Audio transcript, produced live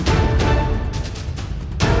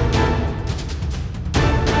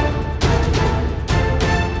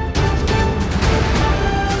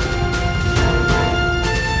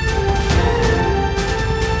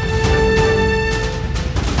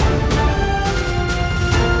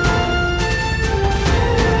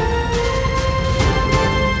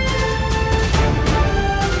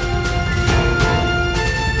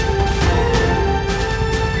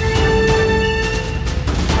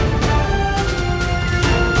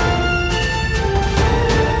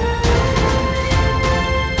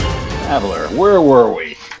Traveler, where were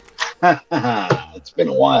we? It's been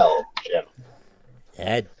a while, Jim.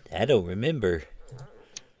 I don't remember.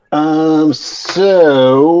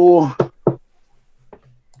 So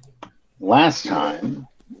last time,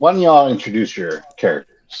 why don't y'all introduce your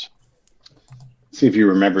characters? See if you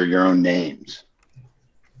remember your own names.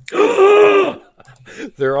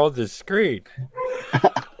 They're on the screen.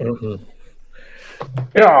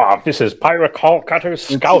 Yeah, this is Pirate Call Cutter,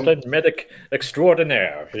 Scout and Medic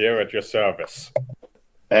Extraordinaire here at your service.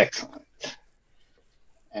 Excellent.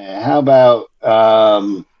 And how about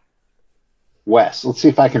Wes? Let's see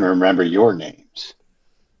if I can remember your names.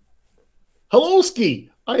 Hello,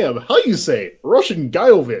 Ski. I am, how you say, Russian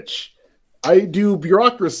Guyovich. I do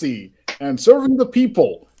bureaucracy and serving the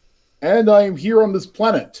people. And I am here on this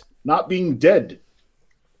planet, not being dead.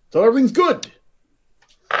 So everything's good.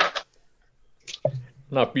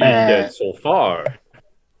 Not being dead so far.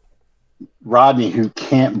 Rodney, who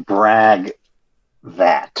can't brag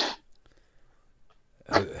that.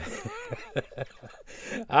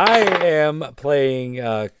 I am playing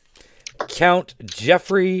Count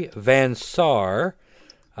Jeffrey Van Sar,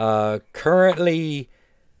 currently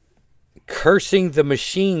cursing the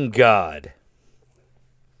machine god.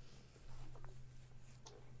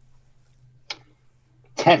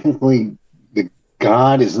 Technically, the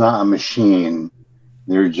god is not a machine.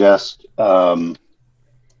 They're just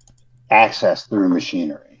access through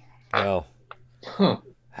machinery. Well,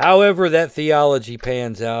 however that theology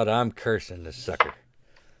pans out, I'm cursing the sucker.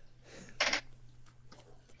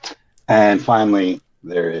 And finally,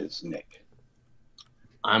 there is Nick.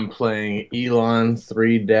 I'm playing Elon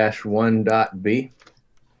 3-1.B.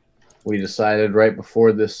 We decided right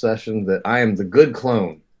before this session that I am the good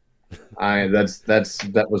clone.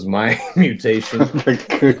 That was my mutation.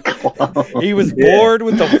 He was bored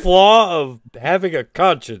with the flaw of having a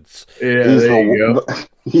conscience. Yeah, there you go.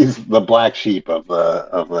 He's the black sheep of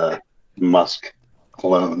the Musk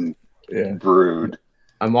clone brood.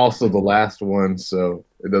 I'm also the last one, so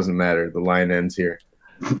it doesn't matter. The line ends here.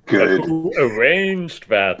 Good. But who arranged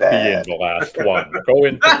that being the last one? Go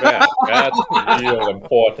into that. That's the real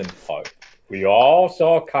important part. We all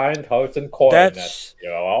saw kind hearts and coordinates.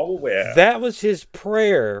 You're all aware. That was his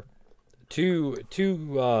prayer to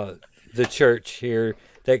the church here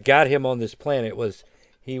that got him on this planet.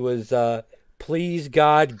 He was please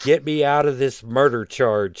God, get me out of this murder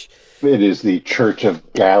charge. It is the Church of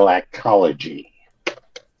Galactology.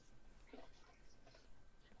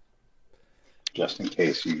 Just in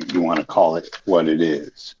case you want to call it what it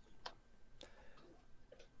is.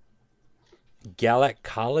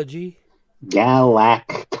 Galactology?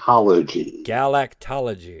 Galactology.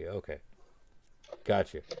 Galactology. Okay.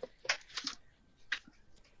 Gotcha.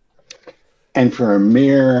 And for a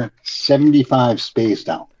mere 75 space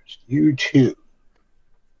dollars, you too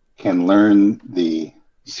can learn the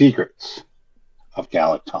secrets of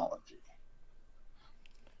Galactology.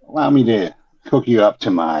 Allow me to hook you up to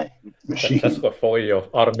my machine. The Tesla fully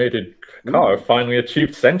automated car finally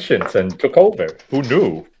achieved sentience and took over. Who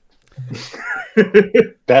knew?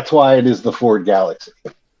 That's why it is the Ford Galaxy.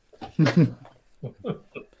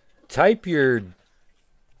 Type your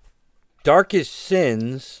darkest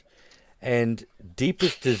sins and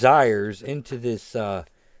deepest desires into this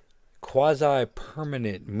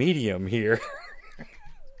quasi-permanent medium here.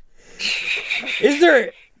 Is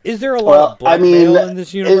there a lot of blackmail in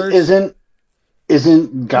this universe?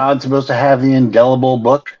 Isn't God supposed to have the indelible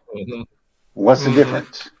book? Mm-hmm. What's the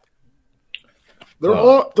difference? They're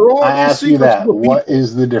all I ask you that. What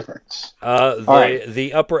is the difference?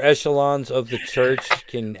 The upper echelons of the church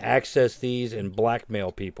can access these and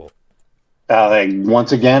blackmail people.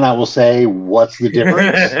 Once again, I will say, what's the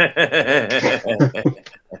difference?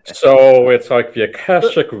 So it's like the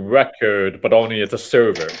Akashic record, but only as a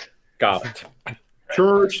server. Got it.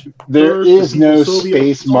 Church. There is no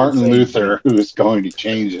space Martin Luther who is going to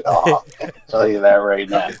change it off. I'll tell you that right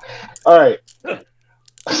now. All right.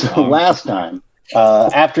 So last time,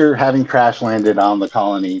 after having crash landed on the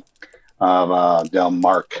colony of Del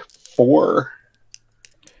Mark 4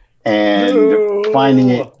 and finding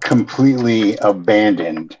it completely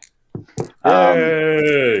abandoned,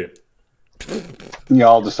 you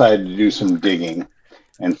all decided to do some digging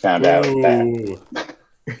and found out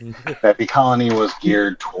that the colony was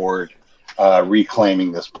geared toward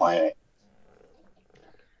reclaiming this planet,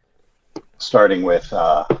 starting with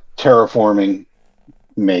terraforming,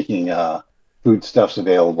 making foodstuffs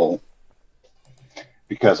available,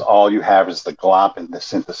 because all you have is the glop and the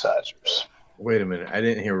synthesizers. Wait a minute. I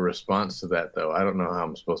didn't hear a response to that, though. I don't know how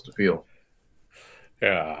I'm supposed to feel.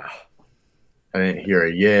 Yeah. I didn't hear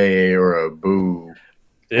a yay or a boo.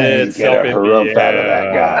 It's get up a in the harumph out of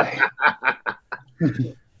that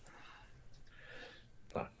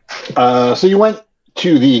guy. So you went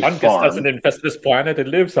to the Fungus farm. doesn't infest this planet; it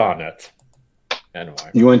lives on it. Anyway,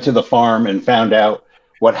 You went to the farm and found out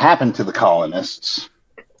what happened to the colonists.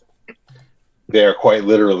 They're quite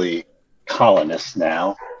literally colonists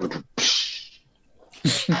now.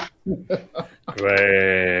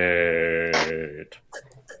 great.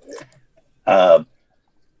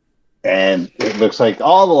 And it looks like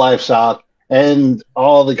all the livestock and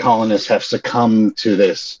all the colonists have succumbed to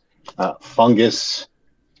this fungus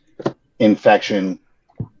infection,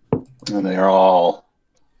 and they're all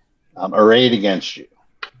arrayed against you.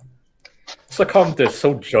 Succumbed is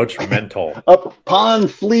so judgmental. Upon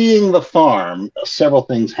fleeing the farm, several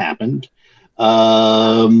things happened.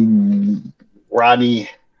 Rodney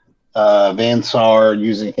Vansar,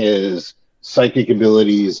 using his psychic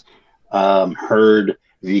abilities, heard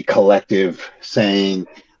the collective saying,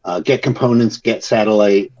 get components, get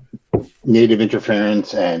satellite, native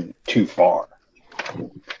interference, and too far.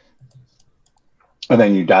 And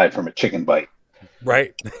then you died from a chicken bite.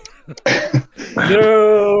 Right.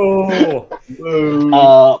 No!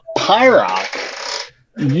 Pyrock,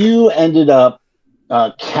 you ended up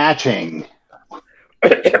catching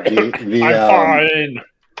the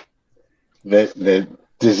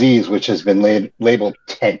disease, which has been labeled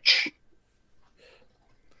Tench.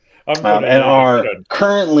 And are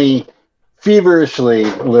currently feverishly,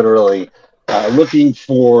 literally, looking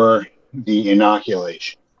for the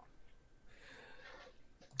inoculation.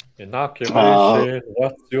 Inoculation,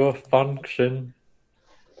 what's your function?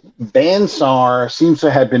 Bansar seems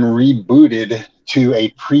to have been rebooted to a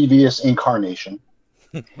previous incarnation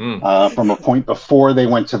from a point before they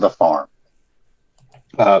went to the farm.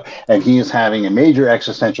 And he is having a major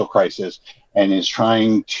existential crisis and is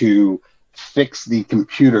trying to fix the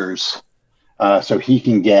computers so he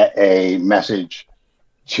can get a message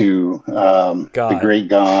to the great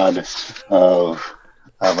god of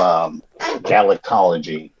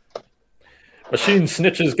galactology. Machine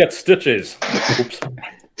snitches get stitches. Oops.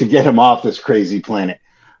 To get him off this crazy planet.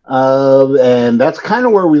 And that's kind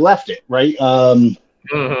of where we left it, right? Yeah,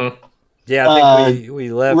 I think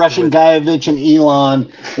we left. Russian Guyevich and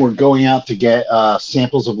Elon were going out to get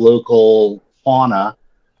samples of local fauna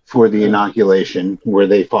for the inoculation, where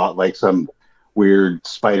they fought like some weird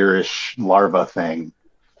spiderish larva thing.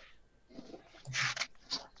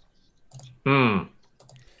 And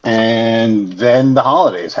then the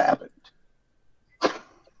holidays happened.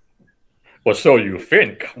 Well, so you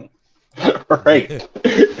think. Right.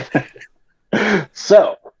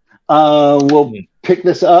 So, we'll pick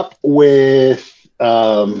this up with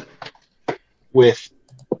Russian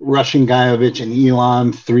Guyevich and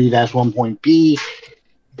Elon 3-1.B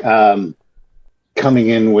coming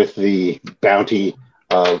in with the bounty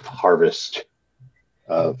of harvest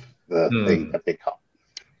of the thing that they call.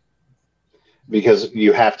 Because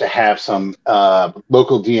you have to have some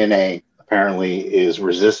local DNA apparently is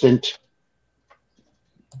resistant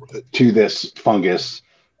to this fungus,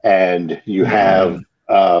 and you have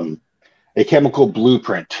a chemical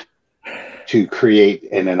blueprint to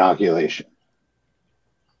create an inoculation.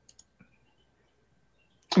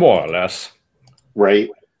 More or less. Right.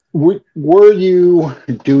 Were you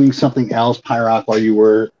doing something else, Pyrock, while you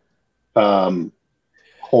were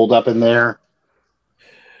holed up in there?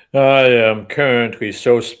 I am currently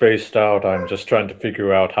so spaced out, I'm just trying to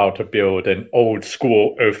figure out how to build an old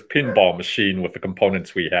school Earth pinball machine with the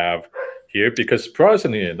components we have here, because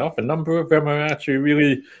surprisingly enough, a number of them are actually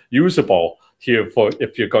really usable here for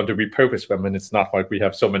if you're going to repurpose them, and it's not like we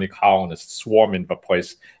have so many colonists swarming the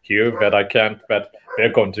place here that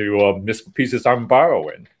they're going to miss the pieces I'm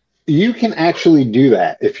borrowing. You can actually do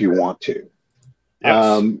that if you want to.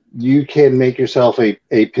 Yes. You can make yourself a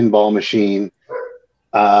pinball machine.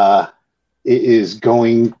 It is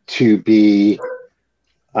going to be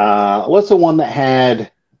what's the one that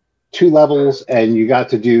had 2 levels and you got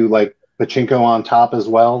to do like pachinko on top as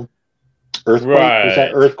well? Earthquake? Right. Is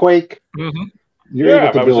that Earthquake? Mm-hmm. You're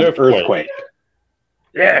able to build Earthquake.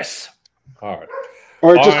 Yes. All right.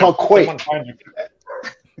 Or it's just called Quake.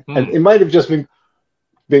 And it might have just been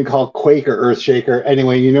called Quake or Earthshaker.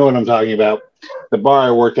 Anyway, you know what I'm talking about. The bar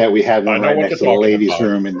I worked at, we had one right next to the ladies'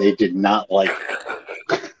 room, and they did not like it.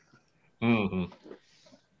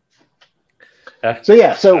 So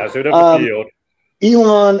yeah,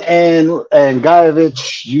 Elon and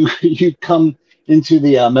Guyevich, you come into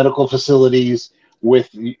the medical facilities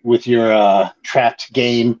with your trapped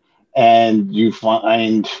game, and you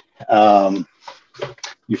find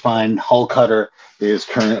Hull Cutter is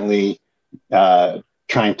currently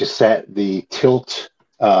trying to set the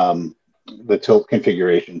the tilt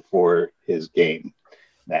configuration for his game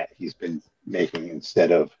that he's been making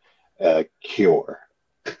instead of Cure.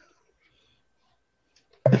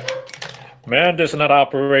 Man does not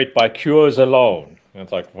operate by cures alone.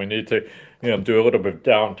 It's like we need to, do a little bit of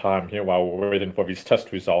downtime here while we're waiting for these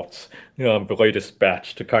test results. The latest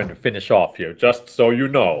batch to kind of finish off here, just so you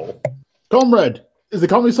know. Comrade, is the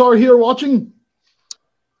commissar here watching?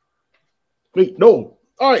 Wait, no.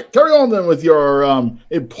 All right, carry on then with your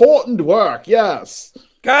important work. Yes.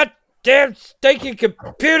 Goddamn stinking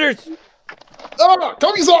computers! Ah,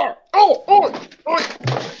 commissar! Oh! All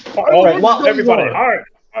right, well, everybody, all right.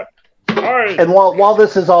 And while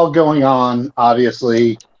this is all going on,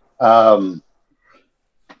 obviously, Vansar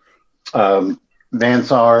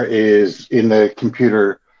is in the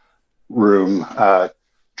computer room,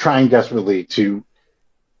 trying desperately to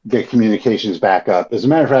get communications back up. As a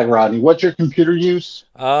matter of fact, Rodney, what's your computer use?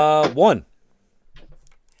 1.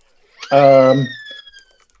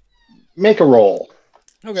 Make a roll.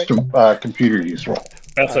 Okay. Computer use roll.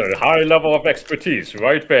 That's a high level of expertise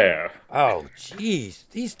right there. Oh, jeez.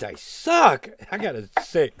 These dice suck. I got a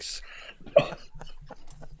 6.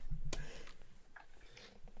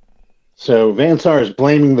 So Vansar is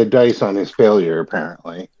blaming the dice on his failure,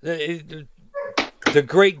 apparently. The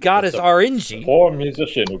great goddess RNG. Poor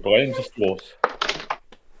musician who blames his tools.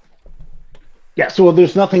 Yeah, so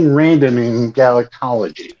there's nothing random in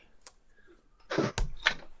galactology.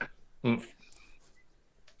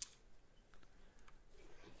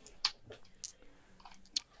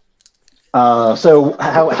 So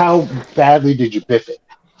how badly did you biff it?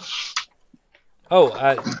 Oh,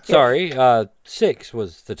 sorry. 6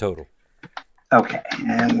 was the total. Okay,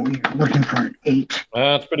 and we're looking for an 8.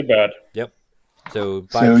 That's pretty bad. Yep. So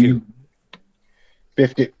by 2. You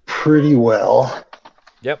biffed it pretty well.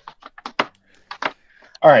 Yep.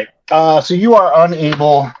 All right. So you are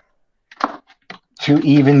unable to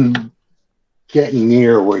even get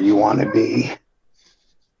near where you want to be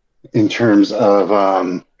in terms of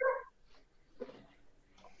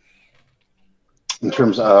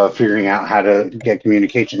figuring out how to get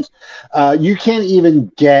communications. You can't even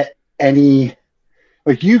get any.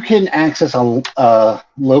 Like, you can access a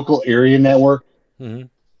local area network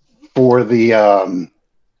for the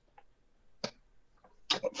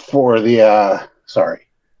sorry,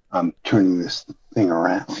 I'm turning this thing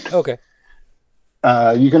around. Okay.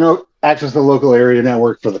 You can access the local area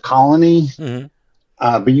network for the colony,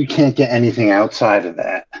 but you can't get anything outside of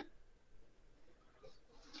that.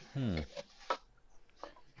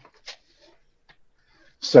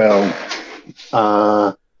 So,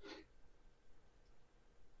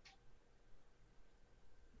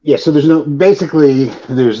 yeah, so there's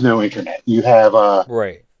no internet. You have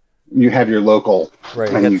right. You have your local, right.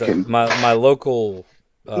 And my local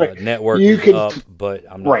network is up, but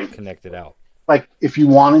I'm not connected out. Like, if you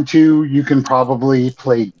wanted to, you can probably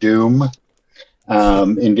play Doom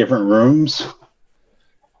in different rooms.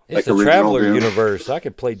 It's a Traveler universe. I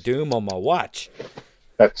could play Doom on my watch.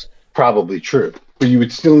 That's probably true, but you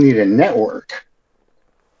would still need a network,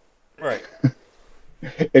 right?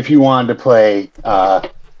 If you wanted to play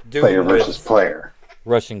player versus player,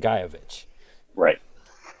 Russian Guyovich, right?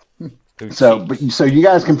 So you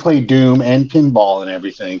guys can play Doom and pinball and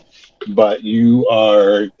everything, but you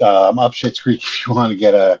are up shit's creek if you want to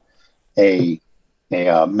get a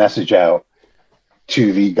message out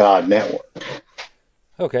to the God network.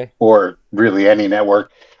 Okay. Or really any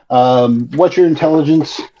network. What's your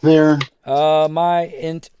intelligence there? My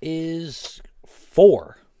int is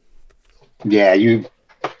 4. Yeah,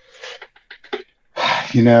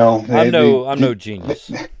 I'm no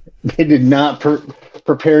genius. They did not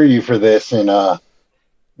prepare you for this in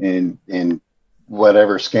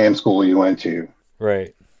whatever scam school you went to.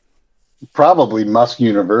 Right. Probably Musk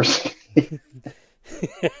University.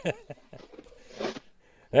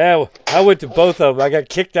 Yeah, I went to both of them. I got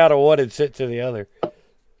kicked out of one and sent to the other.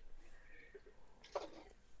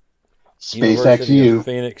 SpaceX U.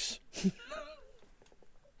 Phoenix.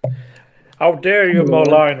 How dare you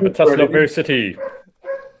malign Bethesda University?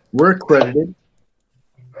 We're accredited.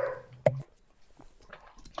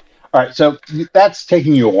 All right, so that's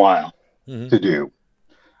taking you a while to do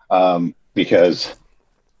because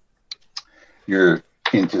your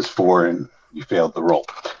int is 4 and you failed the roll.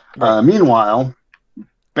 Right. Meanwhile,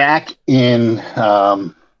 back in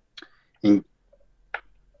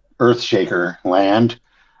Earthshaker land,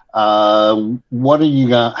 what are you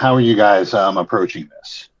guys? How are you guys approaching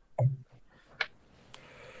this?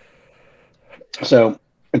 So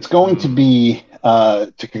it's going to be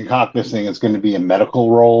to concoct this thing. It's going to be a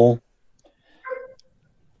medical roll,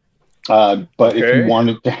 but if you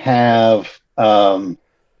wanted to have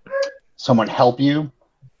someone help you,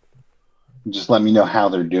 just let me know how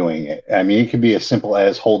they're doing it. I mean, it could be as simple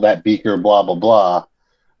as hold that beaker, blah, blah, blah.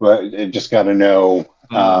 But you just got to know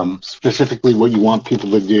specifically what you want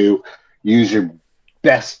people to do. Use your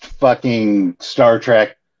best fucking Star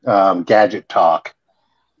Trek gadget talk.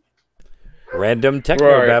 Random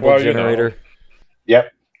technobabble generator.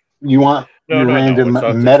 Yep. You want your random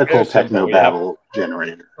medical technobabble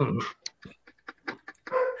generator.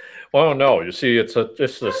 Well, no. You see, it's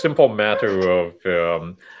just a simple matter of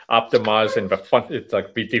optimizing the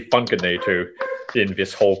defuncanator in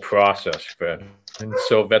this whole process, Ben. And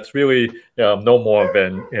so that's really no more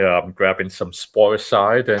than grabbing some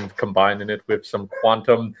sporicide and combining it with some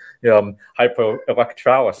quantum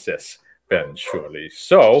hyperelectrolysis, Ben, surely.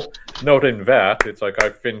 So, noting that, it's like I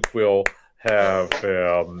think we'll have,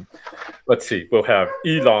 we'll have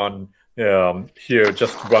Elon here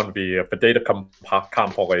just run the data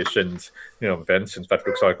compilations, then, since that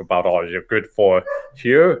looks like about all you're good for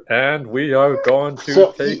here, and we are going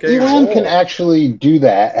to take Elon can actually do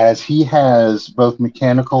that, as he has both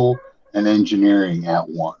mechanical and engineering at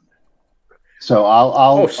one. So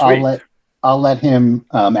I'll let him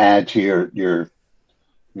add to your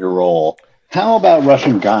role. How about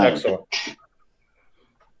Russian Guy? Excellent.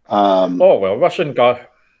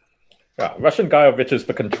 Russian Guyovich is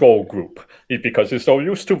the control group because he's so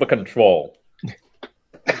used to the control.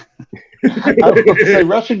 I was going to say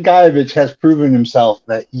Russian Guyovich has proven himself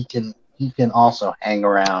that he can also hang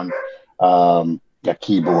around a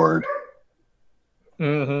keyboard.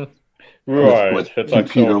 Mm-hmm. Right. With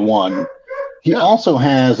Computer One. He also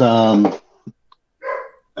has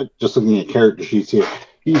just looking at character sheets here.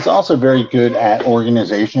 He's also very good at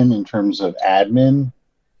organization in terms of admin.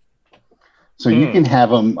 So you can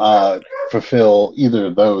have him fulfill either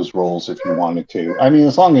of those roles if you wanted to. I mean,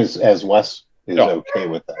 as long as Wes is okay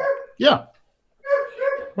with that. Yeah.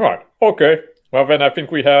 Right. Okay. Well, then I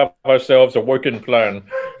think we have ourselves a working plan,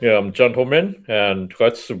 gentlemen, and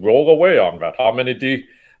let's roll away on that. How many D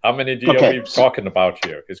are we talking about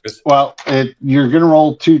here? Well, you're going to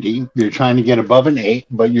roll 2D. You're trying to get above an 8,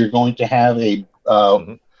 but you're going to have a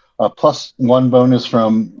 +1 bonus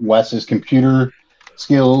from Wes's computer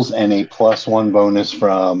skills and a +1 bonus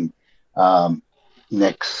from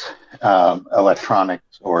Nick's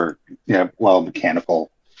electronics or mechanical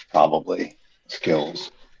probably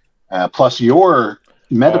skills, plus your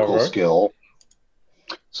medical skill.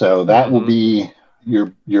 So that will be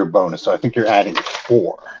your bonus. So I think you're adding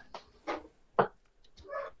 4.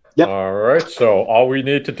 Yep. All right. So all we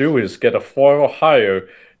need to do is get a 4 or higher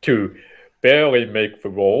to barely make the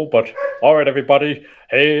roll. But all right, everybody,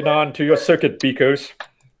 hang on to your circuit beakers.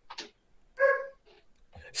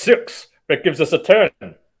 6. That gives us a 10.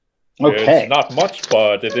 Okay. It's not much,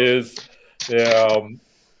 but it is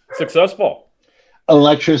successful.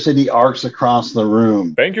 Electricity arcs across the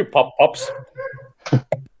room. Thank you, Pop-Pops.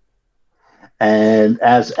 And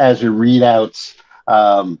as your readouts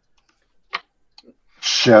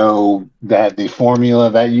show that the formula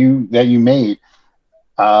that you made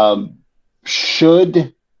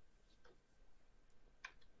should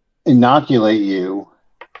inoculate you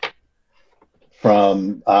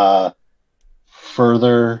from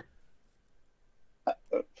further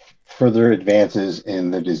advances in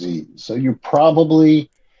the disease. So you're probably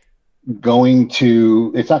going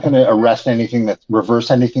to, it's not going to reverse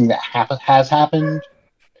anything that has happened.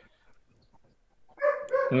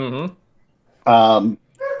 Mm-hmm.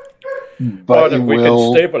 But if we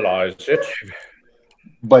can stabilize it.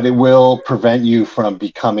 But it will prevent you from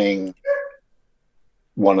becoming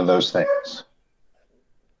one of those things.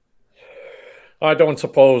 I don't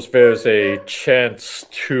suppose there's a chance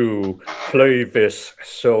to play this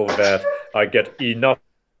so that I get enough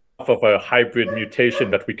of a hybrid mutation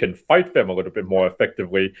that we can fight them a little bit more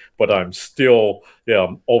effectively, but I'm still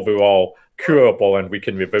overall curable and we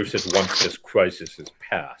can reverse it once this crisis is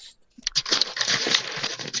past.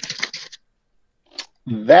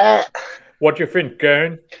 What do you think,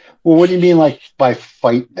 Garen? Well, what do you mean, like, by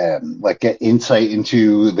fight them? Like, get insight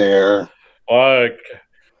into their... can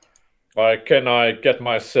I get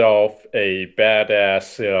myself a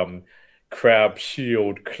badass crab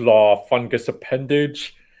shield claw fungus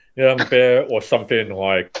appendage there, or something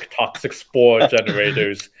like toxic spore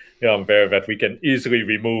generators there that we can easily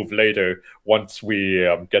remove later once we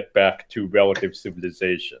get back to relative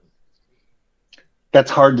civilization? That's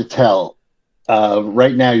hard to tell.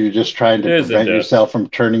 Right now, you're just trying to prevent yourself from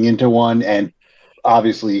turning into one, and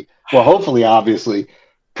hopefully,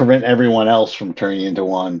 prevent everyone else from turning into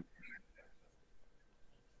one.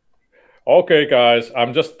 Okay, guys,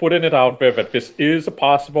 I'm just putting it out there that this is a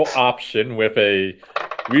possible option with a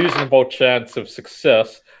reasonable chance of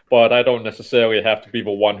success, but I don't necessarily have to be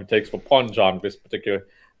the one who takes the plunge on this particular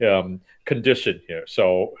condition here.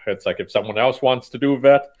 So it's like if someone else wants to do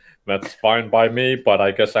that, that's fine by me, but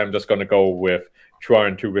I guess I'm just going to go with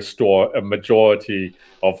trying to restore a majority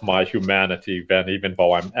of my humanity then, even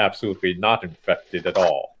though I'm absolutely not infected at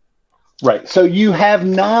all. Right. So you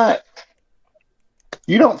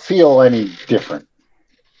don't feel any different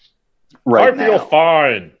right now. I feel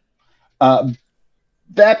fine.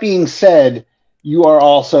 That being said, you are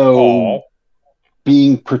also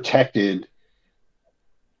being protected.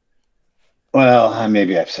 Well,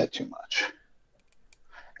 maybe I've said too much.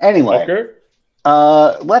 Anyway,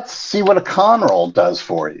 let's see what a con roll does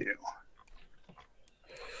for you.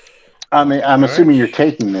 I'm assuming you're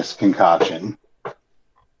taking this concoction.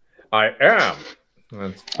 I am.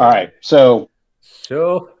 All right, so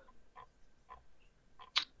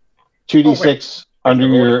 2d6 under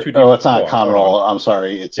your. Oh, it's not a con roll. I'm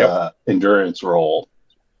sorry, it's a endurance roll.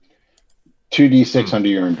 2d6 under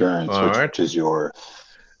your endurance, which is your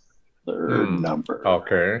third number.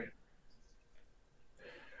 Okay.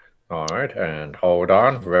 All right, and hold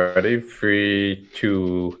on. Ready? 3,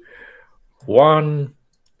 2, 1,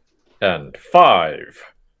 and 5.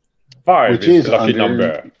 5 which is the lucky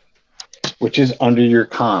number. Which is under your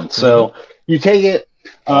con. So you take it.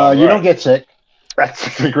 You don't get sick.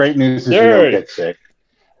 That's the great news. Is you don't get sick.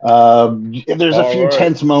 There's a few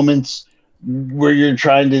tense moments where you're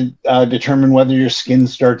trying to determine whether your skin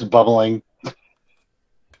starts bubbling,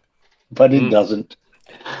 but it doesn't.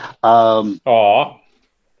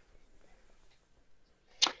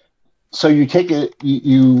 So you take it.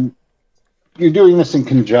 You're doing this in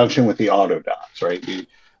conjunction with the autodocs, right?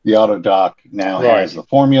 The autodoc now has the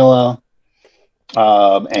formula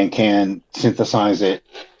and can synthesize it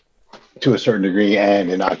to a certain degree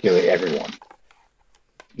and inoculate everyone.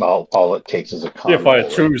 All it takes is a con. If I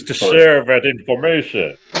choose to share that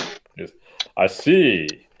information, I see.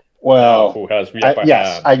 Well, who has the upper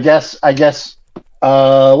hand? I guess.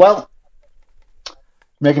 Well,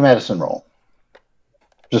 make a medicine roll.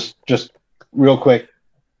 Just real quick.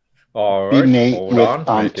 All right. Beat an 8 with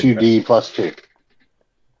 2d plus 2.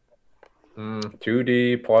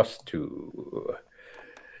 2d plus 2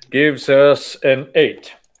 gives us an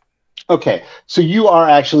 8. Okay, so you are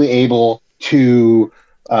actually able to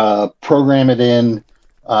program it in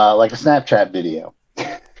like a Snapchat video.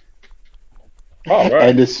 All right.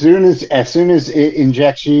 And as soon as it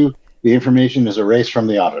injects you, the information is erased from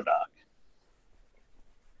the autodoc.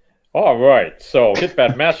 All right, so hit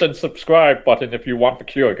that mash and subscribe button if you want the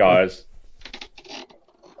cure, guys.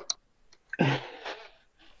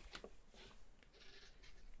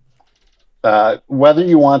 Whether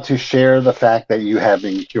you want to share the fact that you have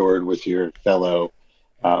been cured with your fellow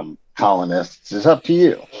colonists is up to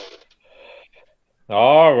you.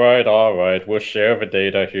 All right. We'll share the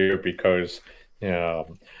data here because,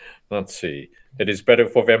 let's see. It is better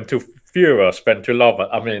for them to fear us than to love us.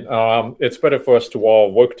 I mean, it's better for us to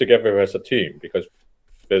all work together as a team because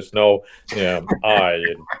there's no I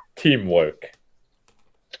in teamwork.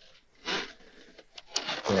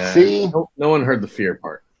 Yeah. See? No one heard the fear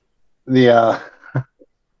part. Right.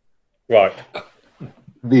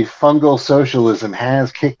 The fungal socialism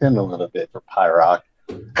has kicked in a little bit for Pyrock.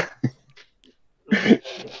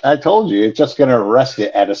 I told you, it's just going to arrest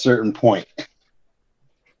it at a certain point.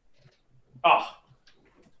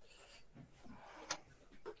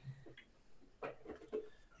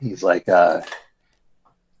 He's like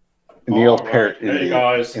Neil Peart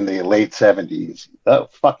in the late 70s. Oh,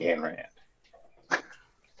 fuck Ayn Rand.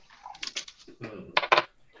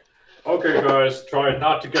 Okay, guys, try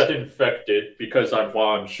not to get infected because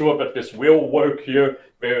I'm sure that this will work here.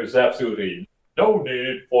 There is absolutely no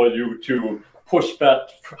need for you to push that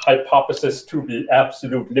hypothesis to the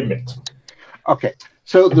absolute limit. Okay,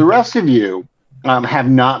 so the rest of you have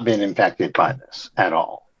not been infected by this at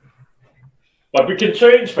all. But we can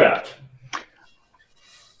change that.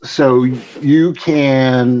 So you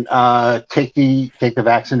can take the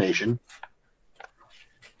vaccination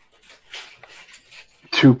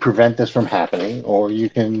to prevent this from happening, or you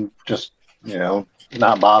can just,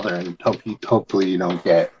 not bother and hopefully you don't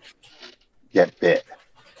get bit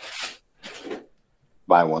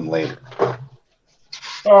by one later.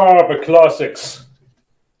 The classics.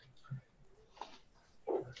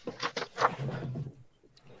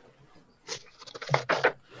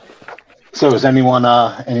 So is anyone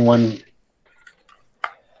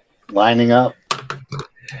lining up?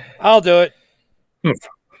 I'll do it.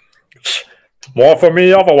 More for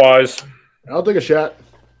me otherwise. I'll take a shot.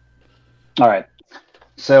 All right.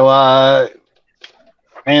 So,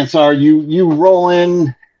 Ansar, you roll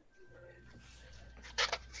in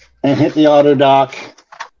and hit the auto dock.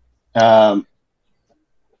 And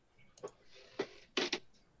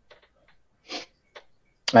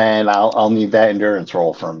I'll need that endurance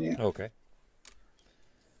roll from you. Okay.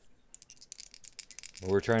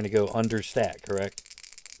 We're trying to go under stat, correct?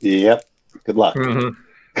 Yep. Good luck.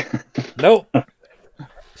 Nope.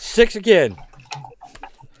 6 again.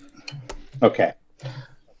 Okay.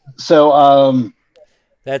 So,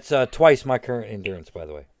 That's twice my current endurance, by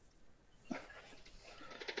the way.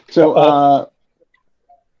 So,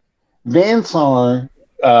 Vansar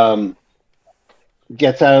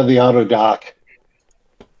gets out of the auto dock,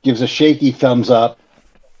 gives a shaky thumbs up,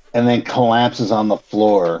 and then collapses on the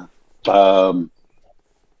floor.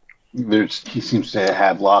 He seems to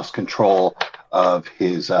have lost control of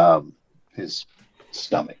his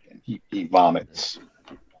stomach, and he vomits.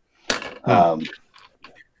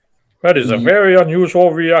 That is a very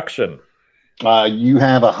unusual reaction. You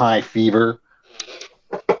have a high fever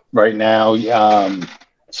right now,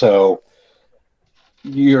 so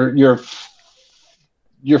you're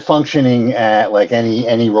functioning at like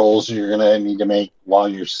any rolls you're gonna need to make while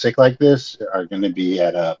you're sick like this are gonna be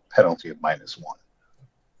at a penalty of -1.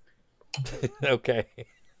 Okay.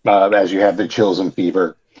 As you have the chills and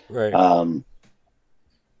fever. Right.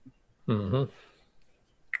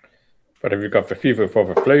 But have you got the fever for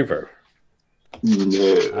the flavor?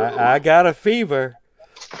 No. I got a fever.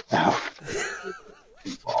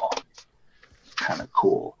 Kind of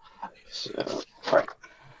cool. So, right.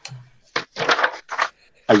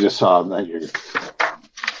 I just saw that your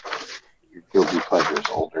guilty pleasure is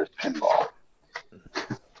older pinball.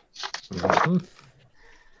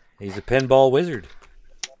 He's a pinball wizard.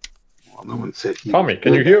 Well, no one said he. Tommy,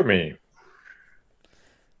 can you hear me?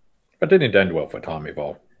 That didn't end well for Tommy,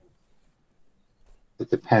 though. It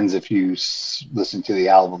depends if you listen to the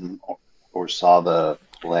album or saw the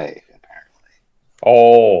play, apparently.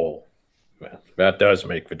 Oh, well, that does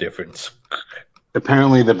make the difference.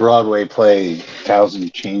 Apparently, the Broadway play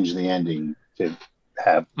Townsend changed the ending to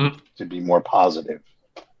have to be more positive.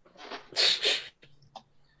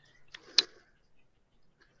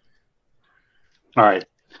 All right.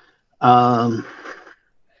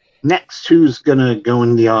 Next, who's gonna go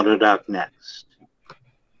in the auto dock next?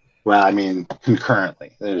 Well, I mean,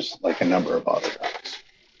 concurrently. There's like a number of auto docks,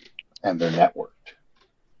 and they're networked.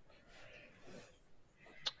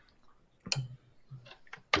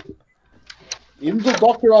 Into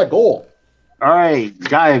Doctor I go. All right,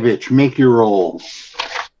 Guyevich, make your roll.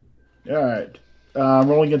 All right.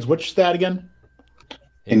 Rolling against which stat again?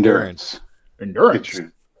 Endurance. Endurance. Get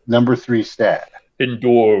your number 3 stat.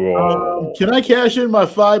 Enduro. Can I cash in my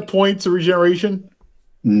 5 points of regeneration?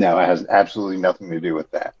 No, it has absolutely nothing to do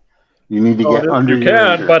with that. You need to get under. You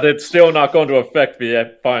can, but it's still not going to affect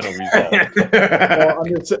the final result.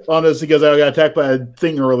 Well, I'm just because I got attacked by a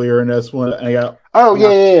thing earlier, and that's when I got. Oh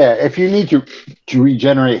yeah. If you need to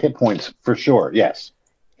regenerate hit points, for sure, yes.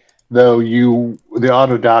 Though the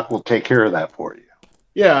auto dock will take care of that for you.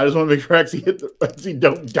 Yeah, I just want to make sure I actually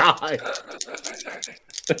don't die.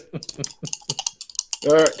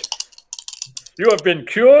 All right. You have been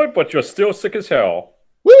cured, but you're still sick as hell.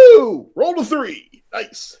 Woo! Roll to 3.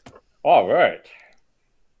 Nice. All right.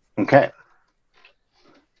 Okay.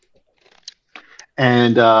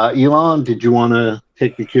 And Elon, did you want to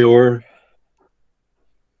take the cure?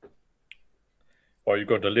 Or you're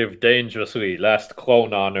going to live dangerously, last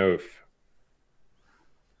clone on Earth.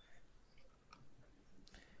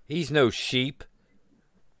 He's no sheep.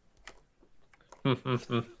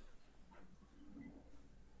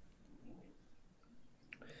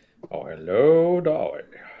 Oh, hello, Dolly.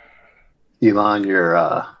 Elon,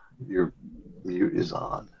 your mute is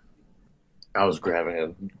on. I was grabbing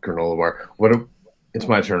a granola bar. It's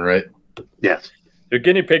my turn, right? Yes. You're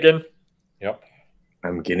guinea pigging. Yep.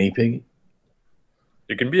 I'm guinea pig.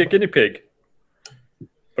 You can be a guinea pig.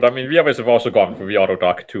 But I mean, the others have also gone for the auto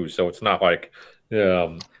dock too, so it's not like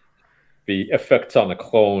the effects on a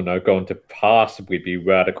clone are going to possibly be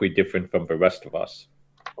radically different from the rest of us.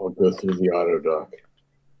 I'll go through the auto dock.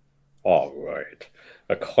 All right.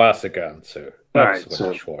 A classic answer. All right,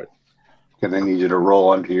 Excellent so- choice. And I need you to roll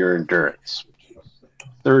under your endurance.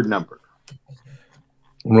 3rd number.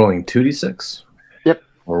 I'm rolling 2d6? Yep.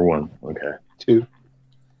 Or 1. Okay. 2.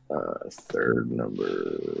 3rd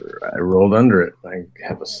number. I rolled under it. I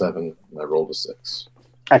have a 7. And I rolled a 6.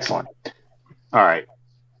 Excellent. All right.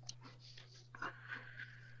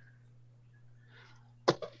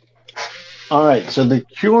 All right. So the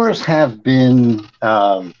cures have been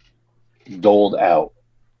doled out.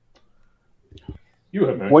 You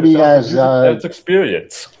have What do you guys? That's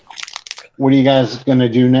experience. What are you guys gonna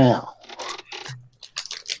do now?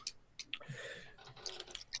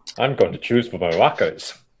 I'm going to choose for my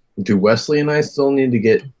rockers. Do Wesley and I still need to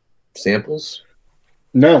get samples?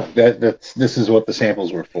 No, this is what the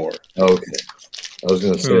samples were for. Okay. I was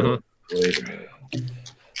going to say that. Wait a minute.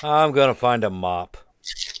 I'm gonna find a mop.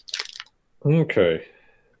 Okay.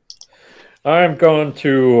 I'm going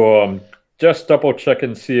to just double check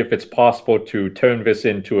and see if it's possible to turn this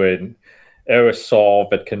into an aerosol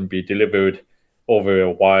that can be delivered over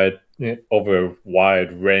a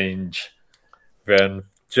wide range. Then,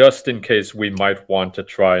 just in case we might want to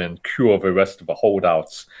try and cure the rest of the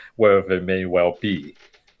holdouts, wherever they may well be,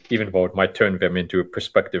 even though it might turn them into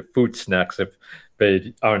prospective food snacks if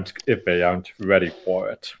they aren't ready for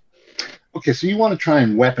it. Okay, so you want to try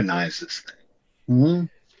and weaponize this thing? Mm-hmm.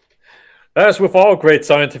 As with all great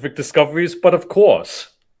scientific discoveries, but of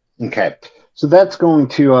course. Okay, so that's going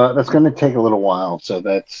to take a little while. So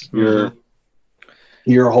that's your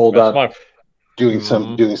holdup doing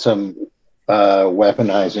some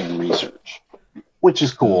weaponizing research, which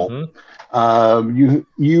is cool.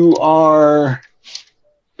 You are.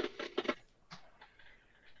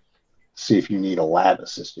 See if you need a lab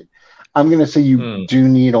assistant. I'm going to say you do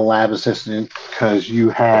need a lab assistant because you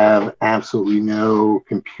have absolutely no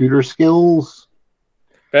computer skills.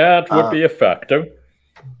 That would be a factor.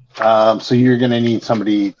 So you're going to need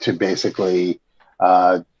somebody to basically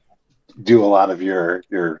do a lot of your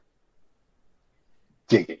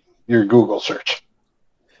digging, your Google search.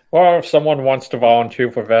 Well, if someone wants to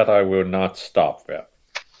volunteer for that, I will not stop that.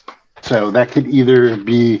 So that could either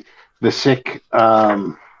be the sick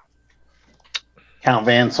Count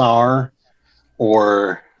Van Saar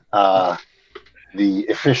or the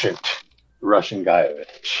efficient Russian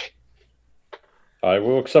Guyovich. I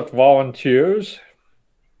will accept volunteers.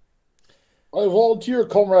 I volunteer,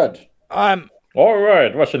 comrade. I'm all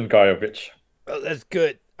right, Russian Guyovich. Oh, that's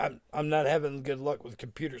good. I'm not having good luck with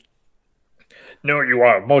computers. No, you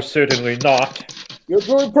are most certainly not. You're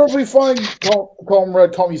doing perfectly fine,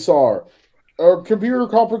 comrade Commissar. Our computer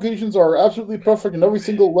complications are absolutely perfect in every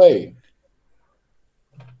single way.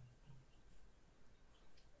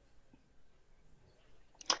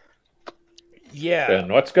 Yeah. Then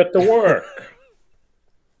let's get to work.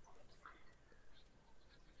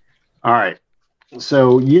 All right.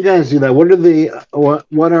 So you guys do that. What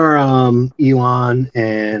are Elon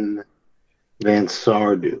and Van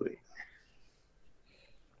Saar doing?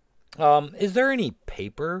 Is there any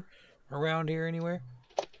paper around here anywhere?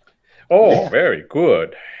 Oh, yeah. Very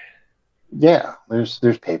good. Yeah, there's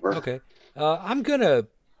paper. Okay. I'm gonna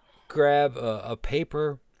grab a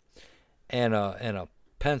paper and a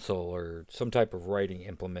pencil or some type of writing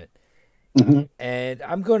implement, and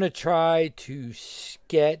I'm gonna try to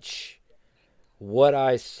sketch what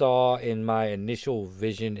I saw in my initial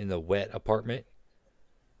vision in the wet apartment.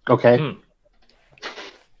 Okay.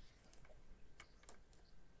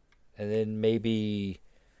 And then maybe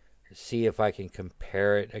see if I can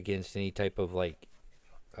compare it against any type of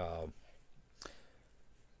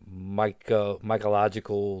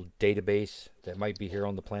mycological database that might be here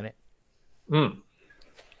on the planet.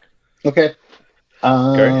 Okay.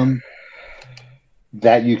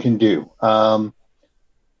 That you can do.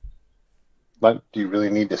 But do you really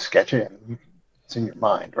need to sketch it? It's in your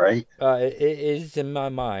mind, right? It is in my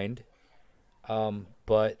mind,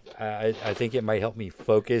 but I think it might help me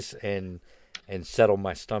focus and settle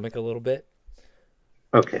my stomach a little bit.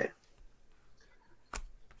 Okay.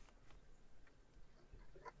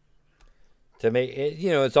 To make it,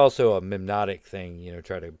 it's also a mnemonic thing.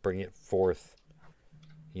 Try to bring it forth,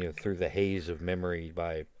 through the haze of memory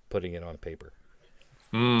by putting it on paper.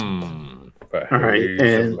 All right.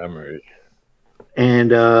 Of memory.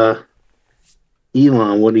 And Elon,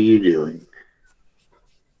 what are you doing?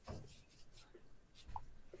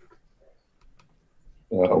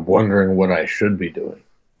 Wondering what I should be doing.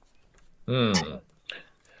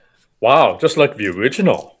 Wow, just like the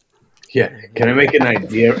original. Yeah. Can I make an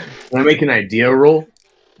idea? Can I make an idea roll?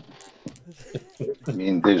 I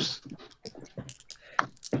mean, there's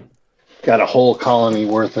got a whole colony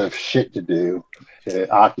worth of shit to do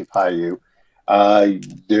to occupy you. I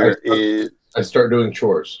start doing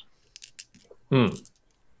chores.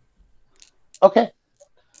 Okay.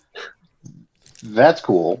 That's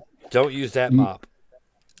cool. Don't use that mop.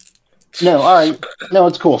 No, all right. No,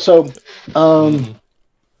 it's cool. So,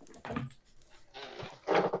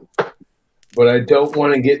 but I don't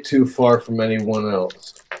want to get too far from anyone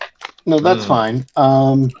else. No, that's fine.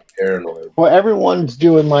 Paranoid. Well, everyone's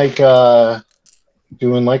doing research.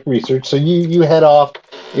 So you head off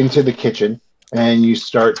into the kitchen and you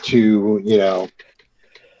start to,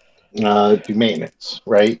 do maintenance,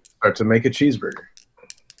 right? Or to make a cheeseburger.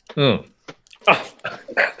 But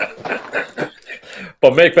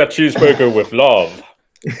make that cheeseburger with love.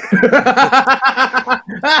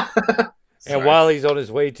 And while he's on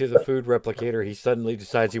his way to the food replicator, he suddenly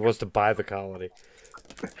decides he wants to buy the colony.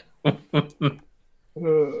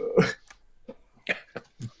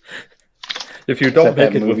 If you don't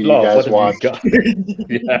make it with love, what have you got?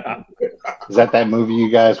 Yeah. Is that movie you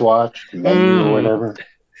guys watched? Menu or whatever?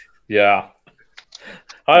 Yeah.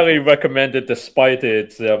 Highly recommended despite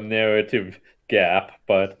its narrative gap,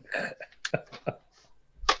 but...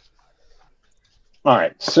 All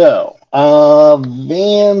right, so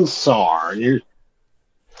Van Saar, it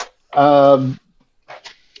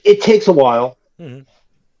takes a while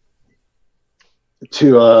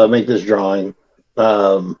to make this drawing,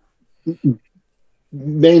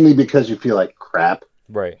 mainly because you feel like crap,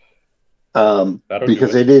 right?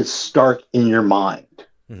 Because it is stark in your mind.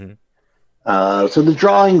 So the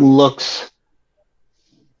drawing looks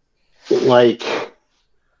like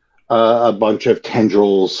a bunch of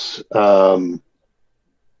tendrils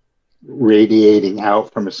radiating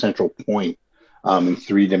out from a central point in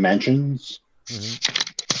 3 dimensions,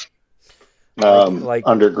 like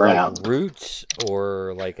underground. Like roots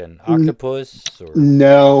or like an octopus? Or...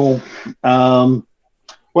 No.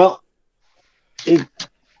 Well,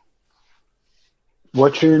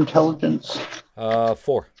 what's your intelligence?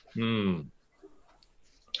 4.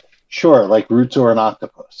 Sure, like roots or an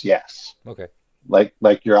octopus. Yes. Okay.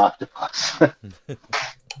 Like your octopus.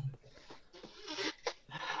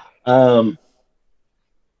 But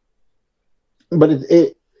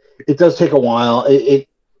it does take a while. It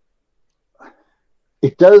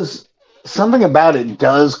does, something about it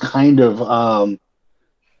does kind of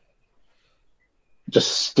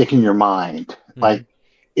just stick in your mind. Like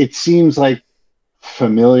it seems like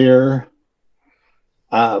familiar,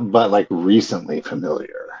 but like recently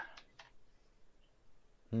familiar.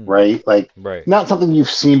 Right? Like not something you've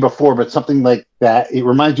seen before, but something like that. It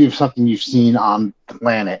reminds you of something you've seen on the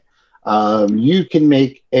planet. You can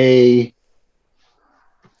make you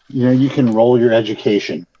can roll your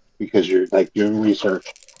education because you're like doing research.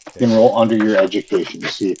 You can roll under your education to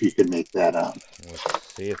see if you can make that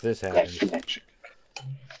Let's see if this happens. connection.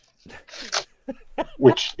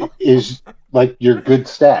 Which is like your good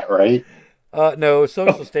stat, right? No,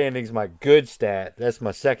 social standing's my good stat. That's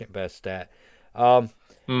my second best stat.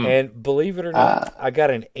 And believe it or not, I got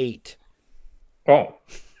an 8. Oh.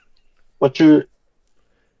 What's your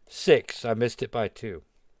 6? I missed it by 2.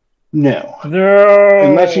 No.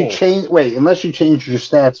 Unless you change your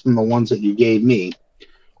stats from the ones that you gave me.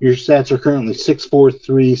 Your stats are currently 6, 4,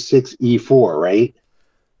 3, 6, E4, right?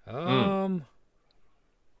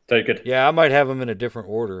 Take it. Yeah, I might have them in a different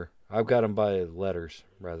order. I've got them by letters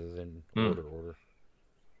rather than order.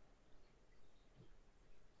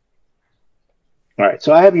 All right,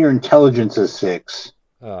 so I have your intelligence as 6.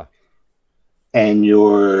 And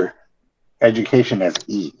your education as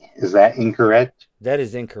E. Is that incorrect? That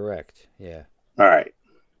is incorrect, yeah. All right.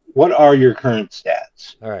 What are your current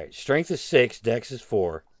stats? All right, strength is 6, dex is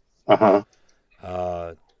 4.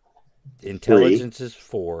 Intelligence 3. Is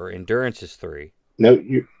 4, endurance is 3. No,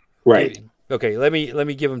 you right. Okay, let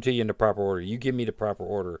me give them to you in the proper order. You give me the proper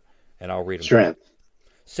order, and I'll read them. Strength.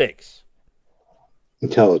 6.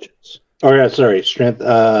 Intelligence. Oh, yeah, sorry. Strength,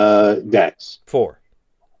 dex. 4.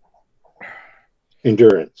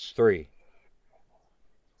 Endurance. 3.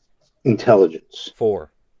 Intelligence.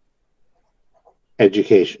 4.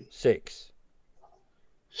 Education. 6.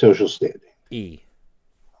 Social standing. E.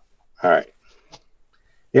 All right.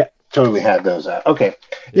 Yeah, totally had those out. Okay.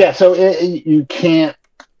 Yeah, so you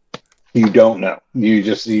don't know.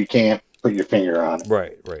 You can't put your finger on it.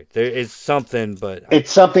 Right. There is something, but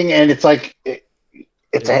it's something, and it's like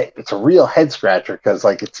it's a real head scratcher because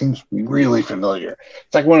like it seems really familiar.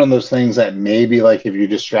 It's like one of those things that maybe like if you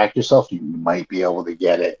distract yourself, you might be able to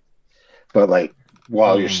get it, but like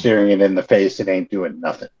while you're staring it in the face, it ain't doing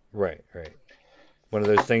nothing. Right. One of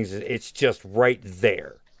those things. It's just right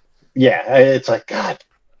there. Yeah, it's like God.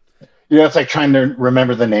 It's like trying to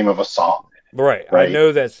remember the name of a song. Right. I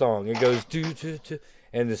know that song. It goes do,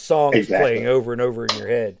 and the song is playing over and over in your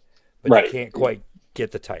head, but you can't quite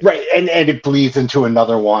get the title. Right, and it bleeds into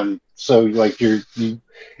another one. So like to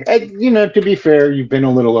be fair, you've been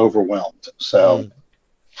a little overwhelmed. So,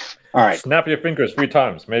 all right. Snap your fingers 3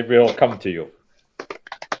 times. Maybe it'll come to you.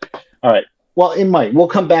 All right. Well, it might. We'll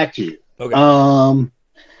come back to you. Okay.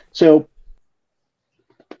 So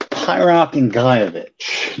Pyrock and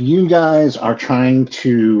Gaiovich, you guys are trying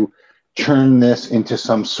to turn this into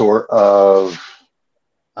some sort of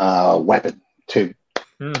weapon to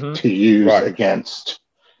use against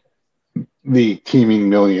the teeming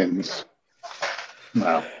millions,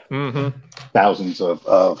 well, thousands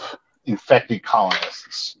of infected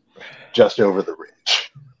colonists just over the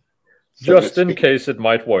ridge. Just in case it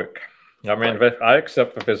might work. I mean, I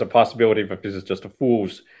accept that there's a possibility that this is just a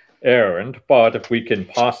fool's errand, but if we can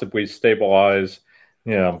possibly stabilize,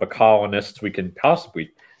 the colonists, we can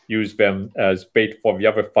possibly use them as bait for the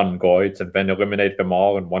other fungoids and then eliminate them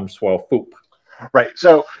all in one swell swoop. Right.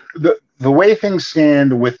 So the way things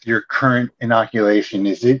stand with your current inoculation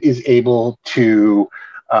is it is able to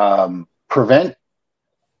prevent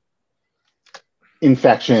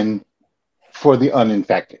infection for the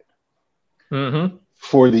uninfected.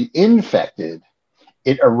 For the infected,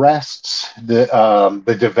 it arrests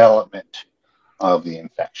the development of the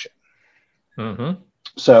infection.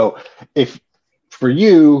 So if for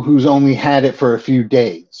you, who's only had it for a few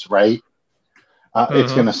days, right,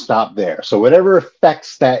 it's going to stop there. So whatever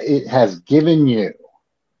effects that it has given you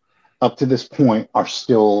up to this point are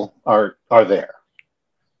still are there.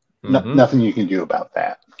 Nothing you can do about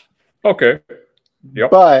that. Okay.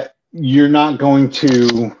 Yep. But you're not going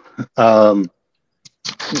to.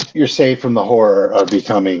 You're saved from the horror of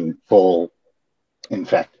becoming full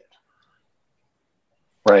infected.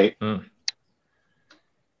 Right?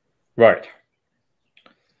 Right.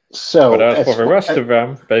 So, but as for the rest of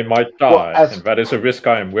them, they might die, and that is a risk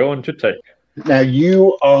I am willing to take. Now,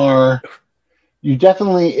 you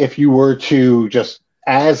definitely, if you were to just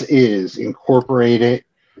as is incorporate it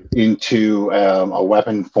into a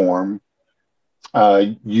weapon form,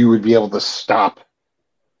 you would be able to stop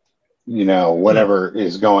whatever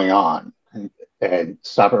is going on and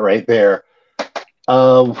stop it right there.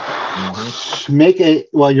 Make it,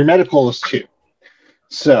 your medical is 2.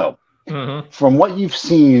 So from what you've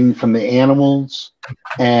seen from the animals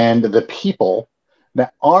and the people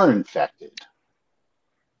that are infected,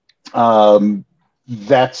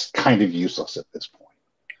 that's kind of useless at this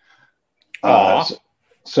point.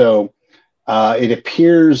 So it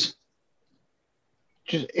appears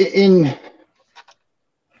just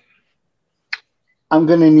I'm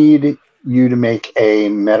going to need you to make a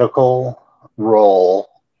medical roll,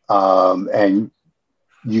 and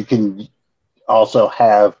you can also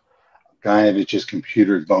have kind of just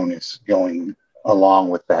computer bonus going along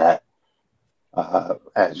with that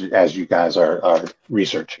as you guys are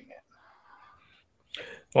researching it.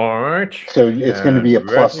 All right. So it's going to be a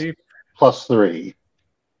plus 3.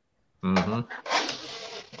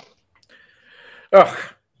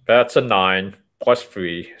 That's a 9 plus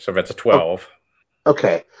 3, so that's a 12.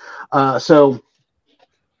 Okay, so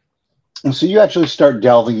you actually start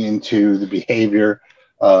delving into the behavior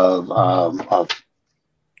of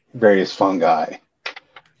various fungi,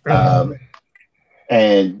 and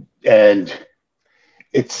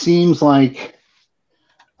it seems like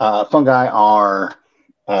fungi are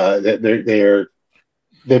they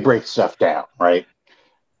break stuff down, right?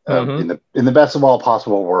 In the best of all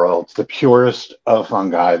possible worlds, the purest of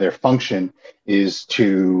fungi, their function is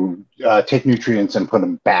to take nutrients and put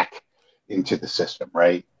them back into the system,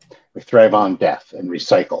 right? They thrive on death and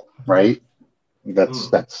recycle, right?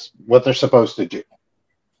 That's what they're supposed to do.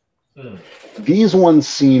 These ones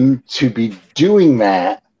seem to be doing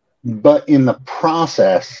that, but in the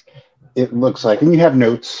process, it looks like, and you have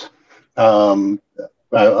notes of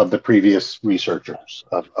the previous researchers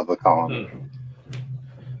of the colony.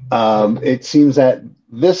 It seems that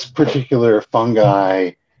this particular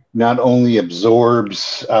fungi not only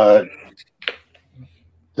absorbs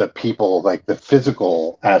the people, like the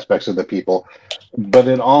physical aspects of the people, but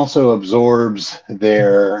it also absorbs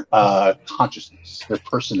their consciousness, their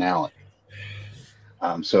personality.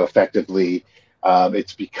 So effectively,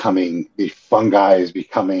 the fungi is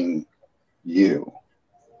becoming you.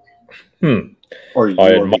 Or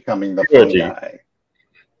you're becoming the fungi.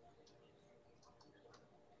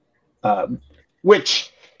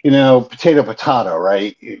 Which, potato,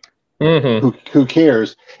 right? Who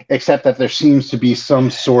cares? Except that there seems to be some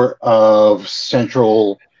sort of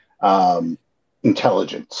central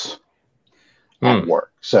intelligence at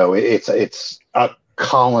work. So it's a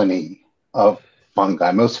colony of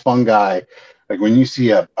fungi. Most fungi, like when you see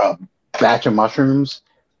a batch of mushrooms,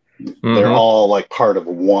 they're all like part of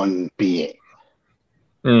one being,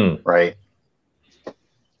 right?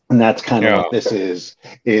 And that's kind of what this is.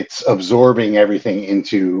 It's absorbing everything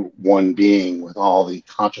into one being with all the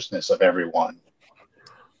consciousness of everyone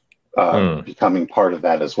becoming part of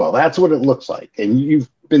that as well. That's what it looks like. And you've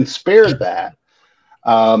been spared that.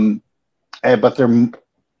 But there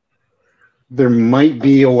might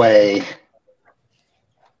be a way.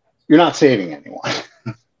 You're not saving anyone.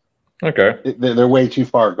 Okay. They're way too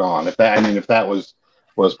far gone. If that was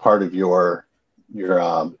part of your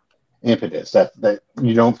impetus. That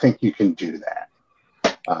you don't think you can do that.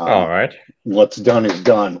 All right. What's done is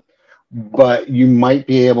done, but you might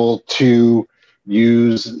be able to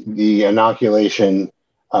use the inoculation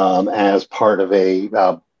as part of a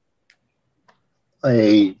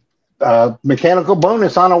mechanical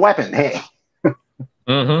bonus on a weapon. Hey.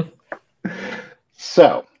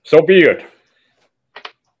 So be it.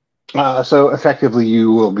 So effectively,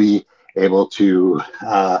 you will be able to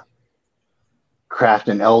craft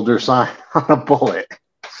an elder sign on a bullet.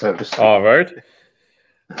 So to speak. All right.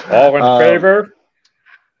 All in favor?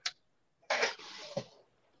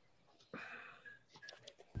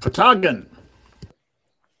 Patagon.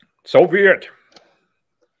 So be it.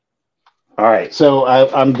 All right. So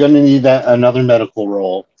I'm going to need another medical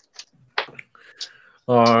roll.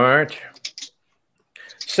 All right.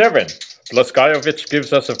 7. Blaskayovich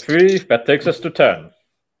gives us a 3. That takes us to 10.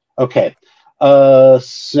 Okay.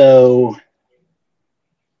 So,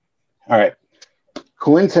 all right.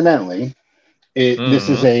 Coincidentally, this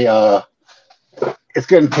is it's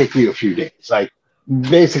going to take you a few days. Like,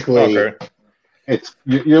 basically,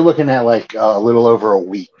 you're looking at like a little over a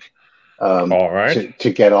week. All right.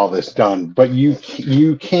 To get all this done, but you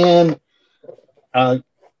can.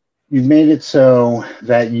 You've made it so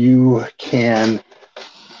that you can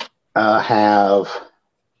have.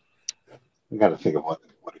 I got to think of what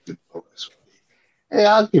a good bonus would be.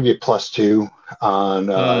 Yeah, I'll give you +2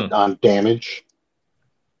 on damage.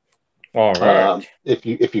 All right. If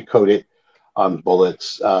you coat it on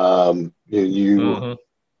bullets,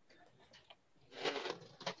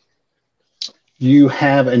 you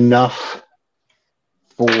have enough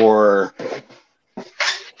for.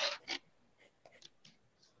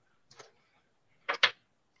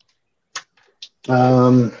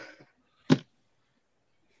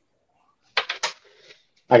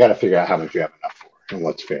 I got to figure out how much you have enough for and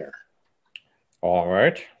what's fair. All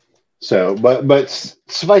right. So, but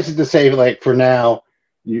suffice it to say, like for now,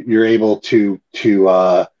 you're able to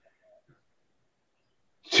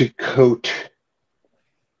coat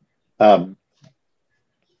a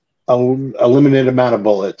limited amount of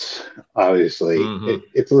bullets. Obviously,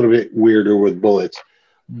 it's a little bit weirder with bullets,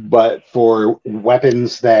 but for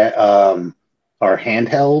weapons that are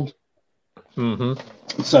handheld,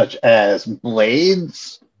 such as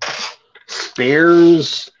blades,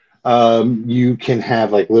 spears, you can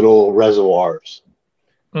have like little reservoirs.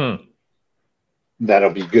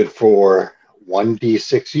 That'll be good for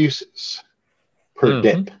 1d6 uses per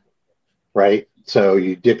dip, right? So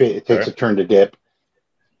you dip it, it takes a turn to dip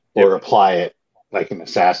or apply it like an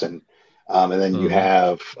assassin. And then you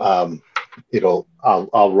have, I'll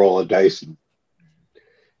roll a dice and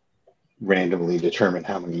randomly determine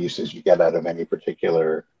how many uses you get out of any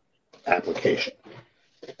particular application.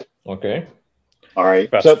 Okay. All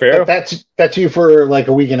right. That's so fair. That's you for like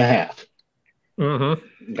a week and a half.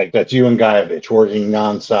 Like that's you and Guyovich working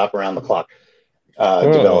nonstop around the clock,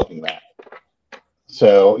 developing that.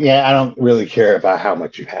 So yeah, I don't really care about how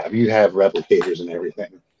much you have. You have replicators and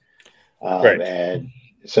everything, and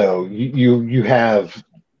so you have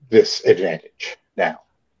this advantage now.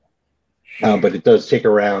 But it does take a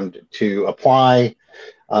round to apply.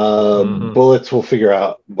 Bullets, we'll figure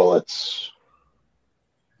out bullets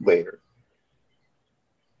later.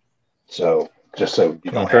 So just so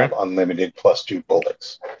you don't have unlimited +2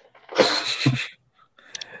 bullets.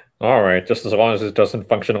 All right, just as long as it doesn't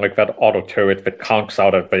function like that auto turret that conks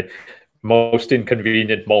out at the most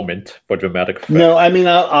inconvenient moment for dramatic effect. No, I mean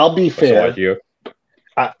I'll be fair.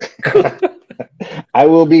 I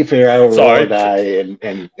will be fair. I will roll a die,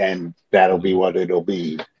 and that'll be what it'll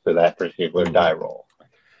be for that particular die roll.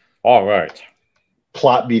 All right.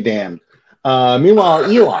 Plot be damned. Meanwhile,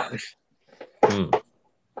 Elon,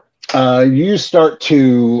 you start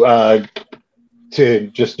to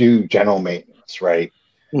just do general maintenance, right?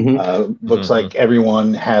 Looks like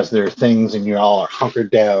everyone has their things, and you all are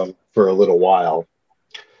hunkered down for a little while.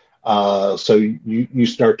 So you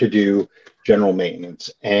start to do general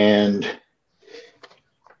maintenance, and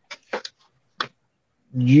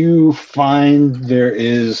you find there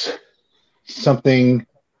is something.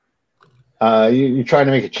 You're trying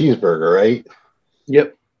to make a cheeseburger, right?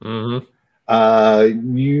 Yep. You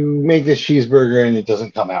make this cheeseburger, and it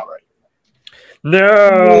doesn't come out right.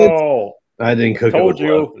 No, I didn't cook it. Told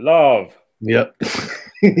you, love. Yep.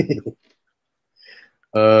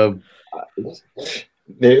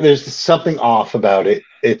 There's something off about it.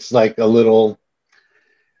 It's like a little.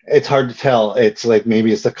 It's hard to tell. It's like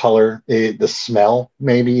maybe it's the color, the smell.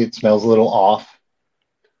 Maybe it smells a little off,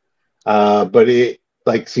 but it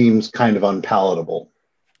like seems kind of unpalatable.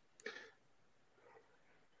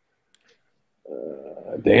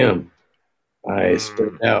 Damn. I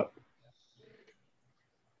spit it out.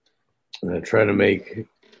 And I try to make.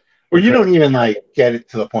 Or you don't even like get it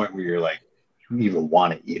to the point where you're like, you even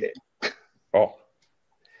want to eat it. Oh.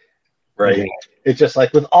 Right? Yeah. It's just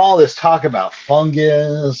like with all this talk about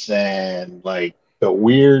fungus and like the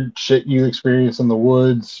weird shit you experience in the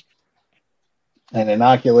woods and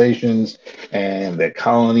inoculations and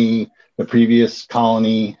the previous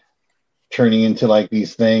colony turning into like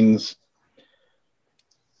these things.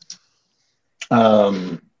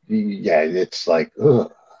 Yeah, it's like,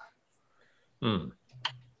 ugh.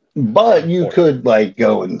 But you could like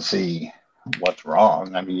go and see what's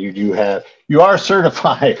wrong. I mean, you are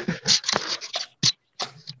certified.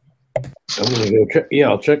 I'm gonna go check. Yeah,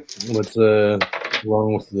 I'll check what's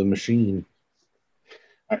wrong with the machine.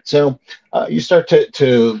 All right, so you start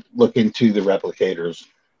to look into the replicators.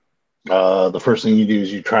 The first thing you do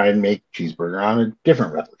is you try and make cheeseburger on a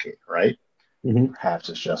different replicator, right? Mm-hmm. Perhaps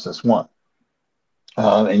it's just this one.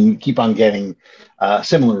 And you keep on getting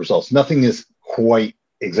similar results. Nothing is quite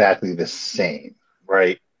exactly the same,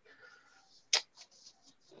 right?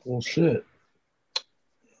 Well, shit.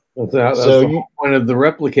 That's the point of the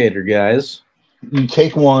replicator, guys. You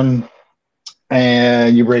take one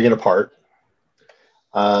and you break it apart.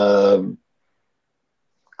 Clean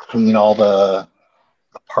all the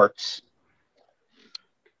parts,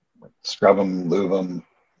 scrub them, lube them,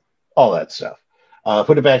 all that stuff.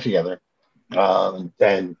 Put it back together.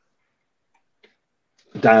 And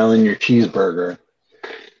dial in your cheeseburger.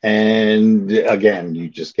 And again, you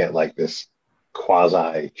just get like this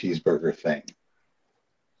quasi cheeseburger thing.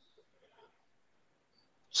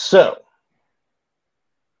 So,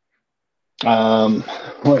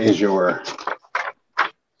 what is your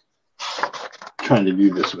trying to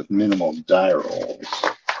do this with minimal die rolls?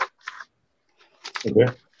 Okay.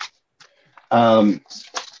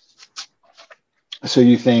 So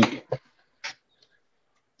you think,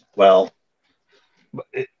 well,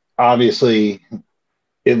 obviously,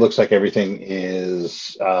 it looks like everything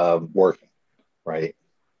is working, right?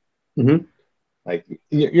 Mm-hmm. Like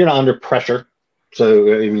you're not under pressure,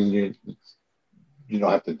 so I mean you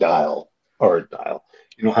don't have to dial. You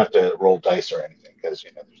don't have to roll dice or anything because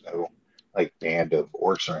there's no like band of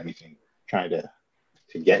orcs or anything trying to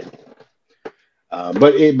get you.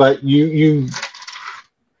 But you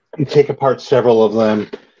take apart several of them,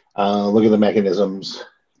 look at the mechanisms,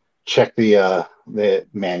 check the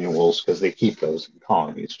manuals because they keep those in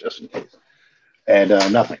colonies just in case, and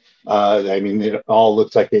nothing. I mean, it all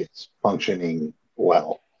looks like it's functioning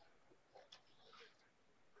well.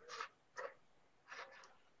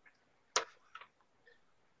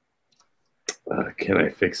 Can I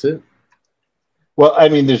fix it? Well, I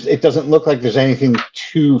mean, it doesn't look like there's anything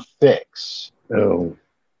to fix. Oh.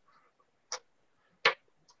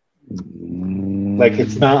 Like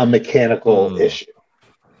it's not a mechanical issue.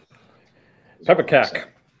 Peppercack.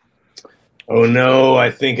 Oh no,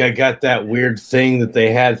 I think I got that weird thing that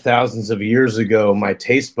they had thousands of years ago. My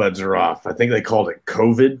taste buds are off. I think they called it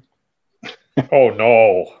COVID. Oh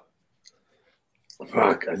no.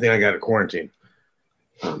 Fuck, I think I got a quarantine.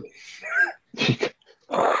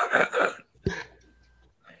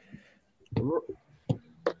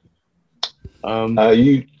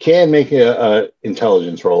 You can make a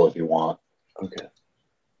intelligence roll if you want. Okay.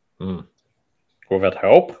 Will that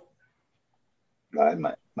help? That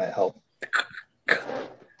might help.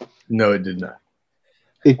 No, it did not.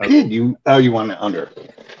 It did. You want it under?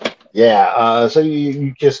 Yeah. So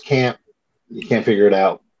you just can't figure it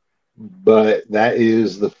out. But that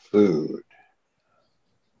is the food.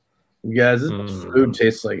 You guys, this food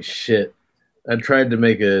tastes like shit. I tried to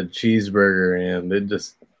make a cheeseburger and it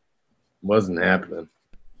just wasn't happening.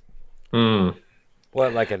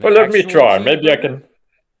 What, like an? Well, let me try. cheeseburger? Maybe I can.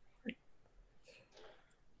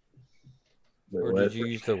 Or did you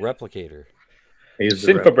use the replicator?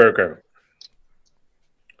 Sinferburger.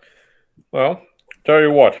 Well, tell you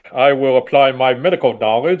what, I will apply my medical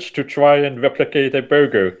knowledge to try and replicate a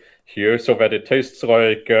burger here so that it tastes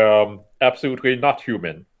like absolutely not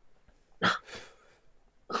human.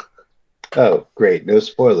 Oh, great. No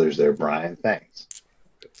spoilers there, Brian. Thanks.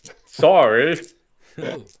 Sorry.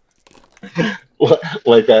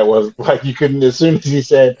 Like that was like you couldn't, as soon as he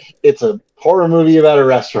said it's a horror movie about a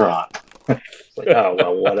restaurant. It's like, oh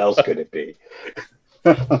well, what else could it be?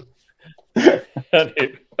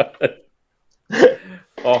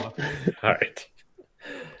 All right.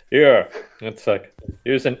 Here, it's like,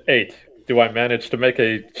 here's an 8. Do I manage to make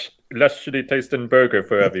a less shitty tasting burger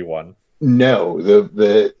for everyone? No,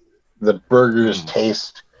 the burgers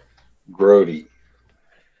taste grody.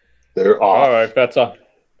 They're off. All right, that's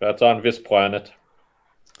on this planet.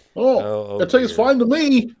 It tastes fine to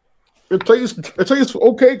me. It tastes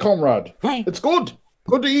okay, comrade. It's good.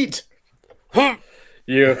 Good to eat.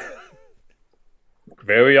 You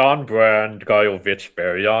very on brand, Gajovich,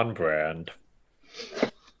 very on brand.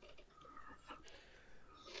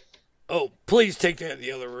 Oh, please take that in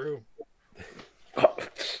the other room.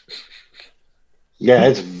 Yeah,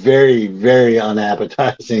 it's very, very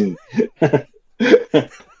unappetizing.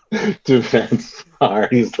 Defense R.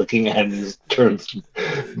 He's looking at it, he turns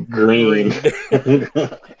green.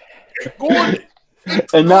 Good.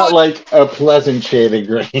 And not like a pleasant shade of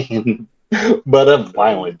green, but a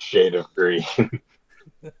violent shade of green.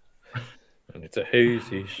 And it's a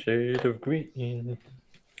hazy shade of green.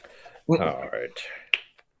 All right.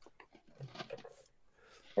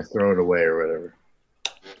 Or throw it away or whatever.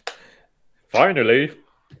 Finally,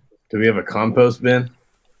 Do we have a compost bin?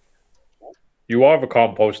 you have a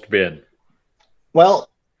compost bin. Well,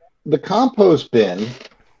 the compost bin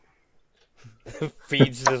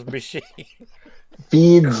Feeds this machine.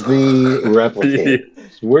 feeds the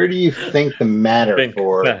replicators. Where do you think the matter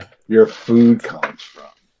for your food comes from?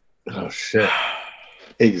 Oh, shit.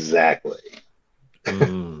 Exactly.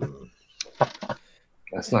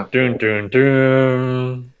 That's not Dun, dun,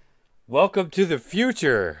 dun. Welcome to the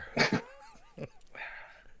future.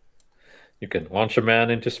 You can launch a man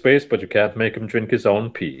into space, but you can't make him drink his own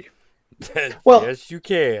pee. Well- yes, you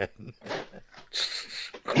can.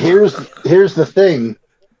 Here's the thing,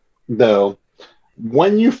 though.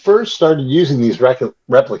 When you first started using these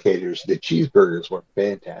replicators, the cheeseburgers were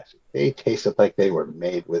fantastic. They tasted like they were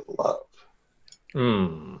made with love.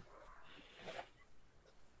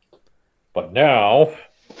 But now,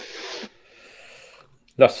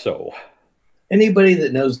 less so. Anybody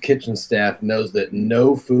that knows kitchen staff knows that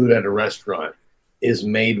no food at a restaurant is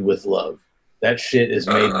made with love. That shit is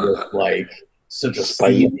made with like such a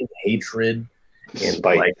seething hatred and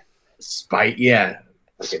Spite. like spite. Yeah,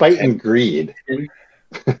 Spite and greed.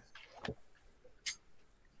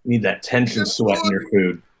 need that tension sweat in your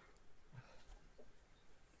food.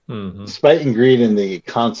 Spite and greed and the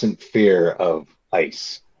constant fear of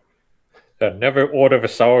ice. And never order the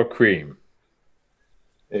sour cream.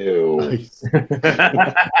 Ew.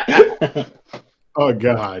 Oh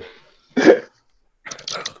God.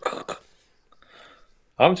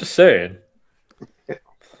 I'm just saying.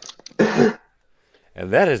 And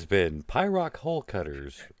that has been Pyrock Hole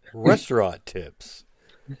Cutters restaurant tips.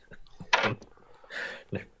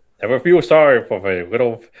 Never feel sorry for the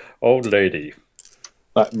little old lady.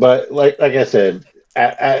 But like I said,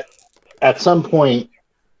 at some point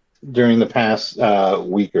during the past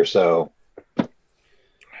week or so,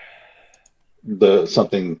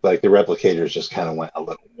 something like the replicators just kind of went a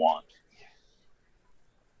little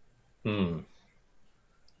wonky.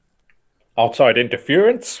 Outside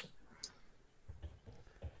interference?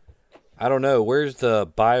 I don't know. Where's the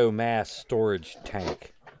biomass storage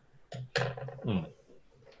tank?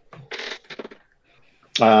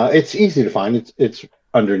 It's easy to find. It's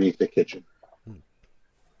underneath the kitchen.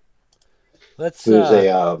 Let's.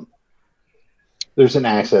 There's there's an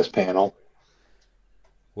access panel.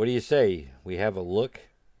 What do you say? We have a look,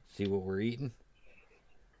 see what we're eating.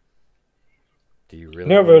 Do you really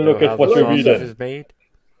Never wanna know look at how what the you're sausage eating. is made?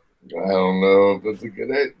 I don't know if that's a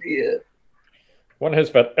good idea. When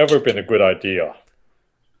has that ever been a good idea?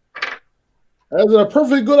 That's a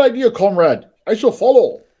perfectly good idea, comrade. I shall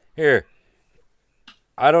follow. Here.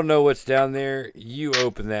 I don't know what's down there. You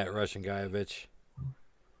open that, Russian Guyevich.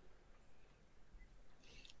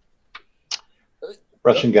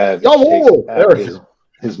 Russian guy Oh, there takes out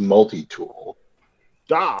his multi-tool.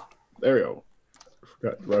 Ah, there we go. I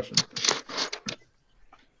forgot Russian.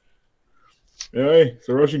 Anyway,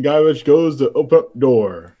 so Russian guy which goes to open up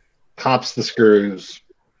door. Pops the screws.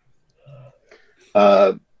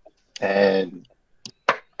 And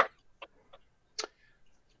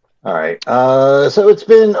all right. So it's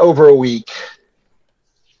been over a week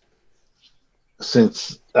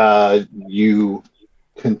since you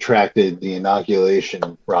contracted the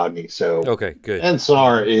inoculation, Rodney. So Okay, good.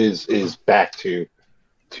 Ensar is back to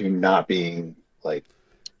not being like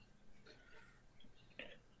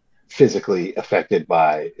physically affected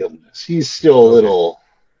by illness. He's still a little.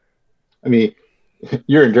 I mean,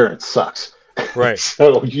 your endurance sucks. Right.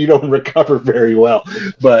 So you don't recover very well.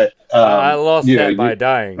 But I lost you know, that by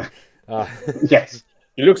dying. yes.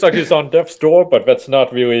 He looks like he's on death's door, but that's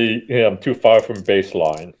not really too far from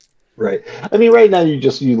baseline. Right. I mean, right now you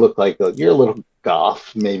look like you're a little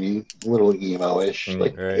goth, maybe a little emo-ish,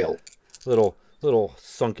 like right. pale, Little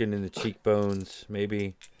sunken in the cheekbones,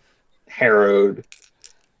 maybe. harrowed.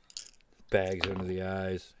 Bags under the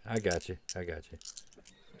eyes. I got you.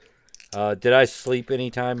 Did I sleep any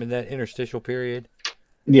time in that interstitial period?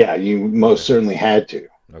 Yeah, you most certainly had to.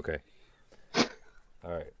 Okay.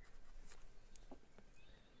 All right.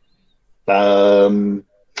 You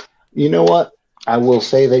know what? I will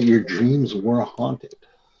say that your dreams were haunted.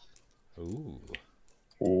 Ooh.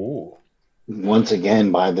 Ooh. Once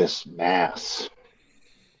again by this mass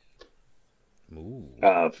Ooh.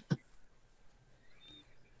 Of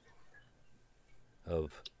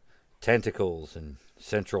tentacles and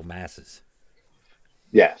central masses.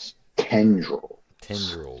 Yes,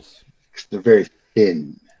 tendrils. They're very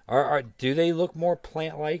thin. Do they look more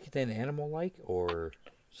plant-like than animal-like, or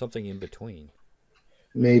something in between?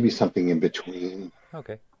 Maybe something in between.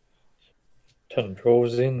 Okay.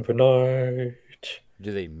 Tendrils in the night.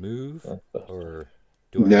 Do they move, or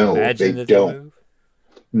do I No, imagine they that don't. they move?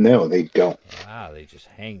 No, they don't. Ah, they just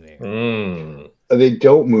hang there. They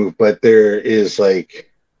don't move, but there is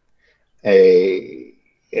like an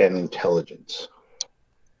intelligence.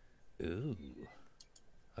 Ooh.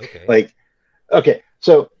 Okay. Like, okay,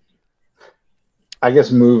 so I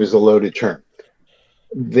guess move is a loaded term.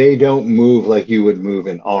 They don't move like you would move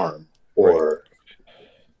an arm or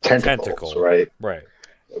tentacles, right? Right.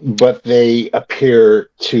 But they appear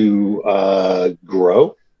to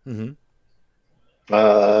grow. Mm-hmm.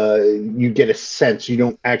 You get a sense. You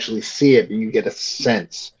don't actually see it, but you get a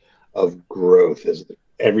sense of growth as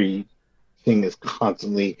everything is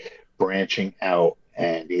constantly branching out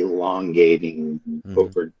and elongating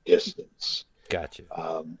over distance. Gotcha.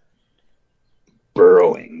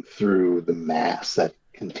 Burrowing through the mass that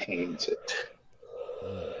contains it.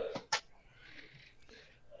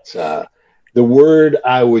 So, the word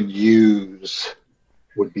I would use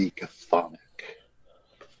would be chthonic.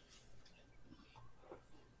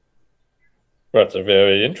 That's a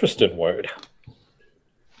very interesting word.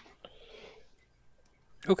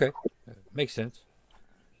 Okay. Makes sense.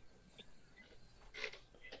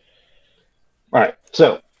 All right.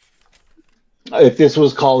 So, if this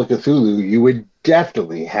was Call of Cthulhu, you would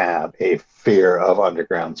definitely have a fear of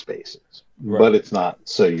underground spaces. Right. But it's not,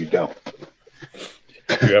 so you don't.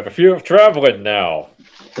 You have a fear of traveling now.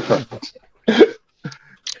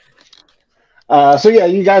 So yeah,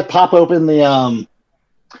 you guys pop open the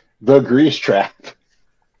grease trap,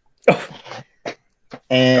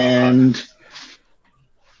 and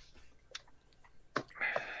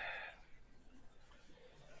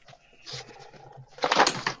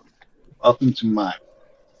welcome to my.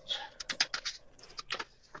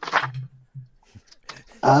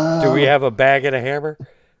 Do we have a bag and a hammer?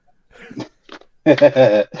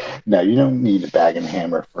 No, you don't need a bag and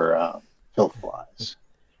hammer for filth flies.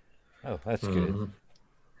 Oh, that's good.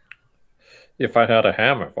 If I had a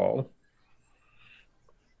hammer, though.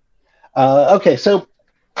 Okay, so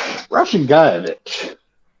Russian Guyevich.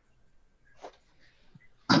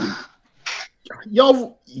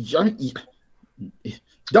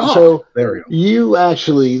 So there we go. You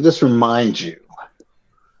actually, this reminds you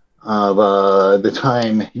of the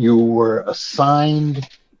time you were assigned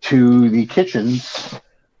to the kitchens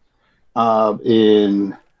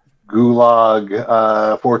in Gulag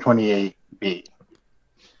 428B.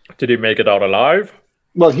 Did he make it out alive?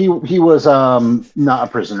 Well, he was not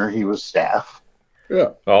a prisoner. He was staff.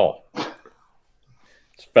 Yeah. Oh.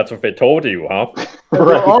 That's what they told you, huh?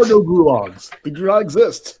 There are no gulags. They do not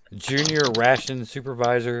exist. Junior ration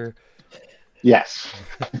supervisor. Yes.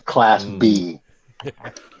 Class B.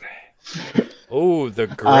 Oh, the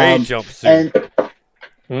gray jumpsuit.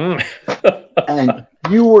 And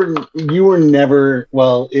you were never,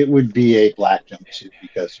 well, it would be a black jumpsuit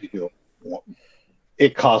because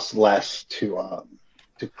it costs less to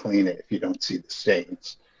clean it if you don't see the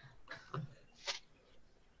stains.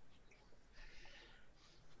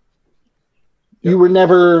 You were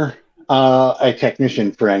never a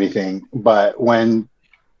technician for anything, but when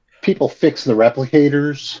people fix the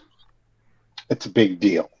replicators, it's a big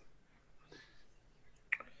deal.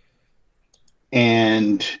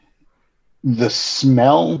 And the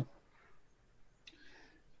smell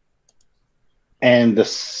and the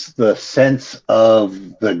sense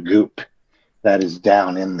of the goop that is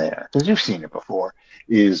down in there, because you've seen it before,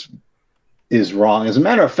 is wrong. As a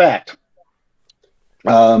matter of fact,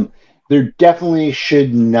 there definitely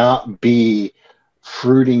should not be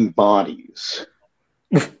fruiting bodies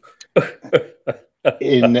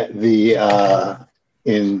in the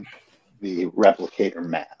replicator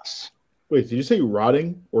mass. Wait, did you say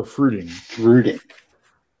rotting or fruiting? Fruiting.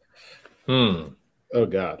 Oh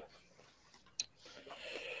God.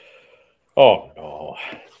 Oh no.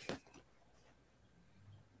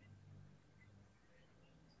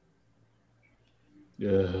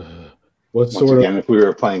 Once again, if we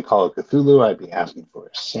were playing Call of Cthulhu, I'd be asking for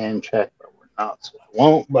a sand check, but we're not, so I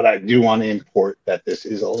won't. But I do want to import that this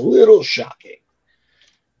is a little shocking.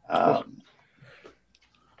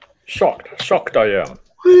 Shocked I am.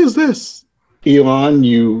 What is this? Elon,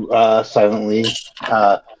 you silently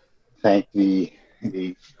thank the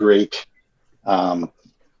great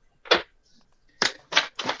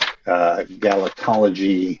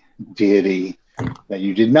galactology deity that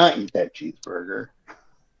you did not eat that cheeseburger.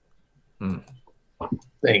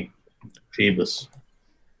 Thank Jeebus.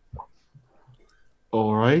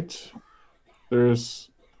 All right. There's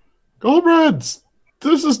comrades.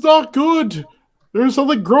 This is not good. There's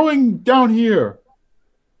something growing down here.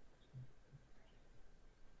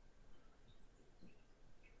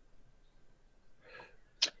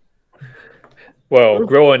 Well,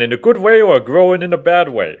 growing in a good way or growing in a bad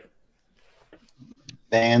way?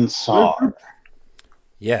 Van Saar.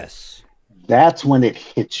 Yes. That's when it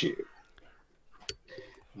hits you.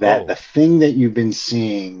 That the thing that you've been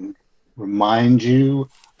seeing reminds you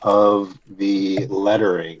of the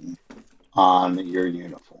lettering on your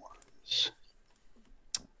uniforms.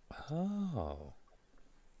 Oh.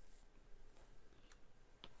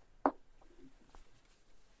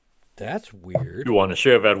 That's weird. You want to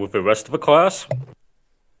share that with the rest of the class?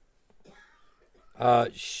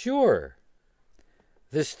 Sure.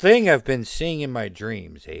 This thing I've been seeing in my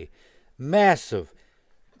dreams, a massive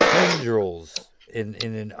tendrils in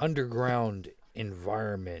an underground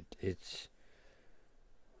environment. It's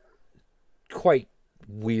quite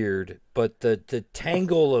weird, but the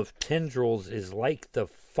tangle of tendrils is like the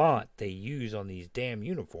font they use on these damn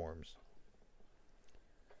uniforms.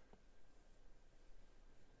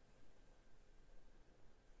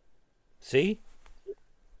 See?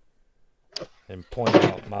 And point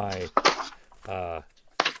out my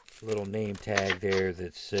little name tag there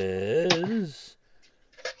that says,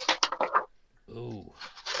 ooh,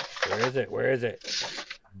 where is it?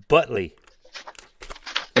 Butley.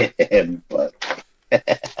 But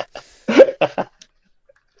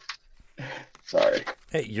sorry.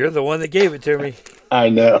 Hey, you're the one that gave it to me. I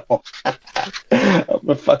know. I'm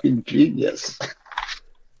a fucking genius.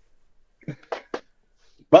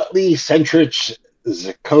 Butley, Centrich,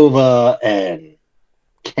 Zakova, and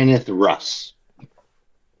Kenneth Russ.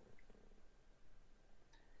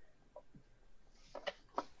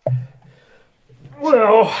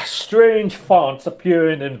 Well, strange fonts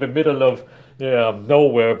appearing in the middle of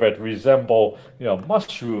nowhere that resemble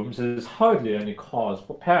mushrooms is hardly any cause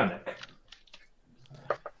for panic.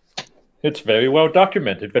 It's very well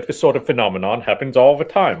documented that this sort of phenomenon happens all the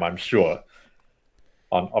time, I'm sure,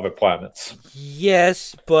 on other planets.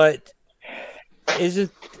 Yes, but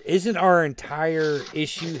isn't our entire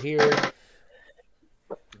issue here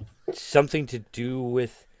something to do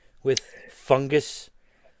with fungus?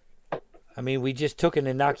 I mean, we just took an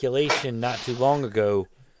inoculation not too long ago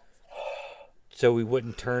so we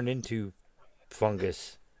wouldn't turn into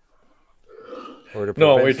fungus. Or to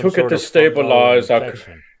no, we took it to stabilize our...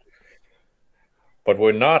 But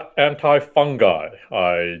we're not anti-fungi.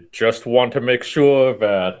 I just want to make sure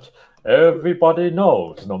that everybody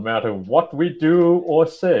knows, no matter what we do or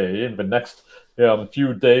say in the next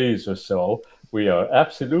few days or so, we are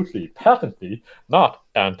absolutely, patently not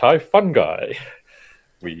anti-fungi.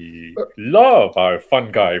 We love our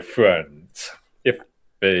fungi friends, if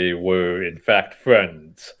they were in fact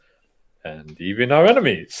friends, and even our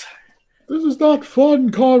enemies. This is not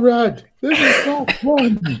fun, Conrad. This is not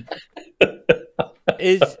fun.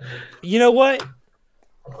 You know what?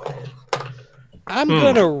 I'm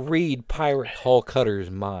gonna read Pirate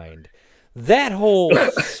Hullcutter's mind. That whole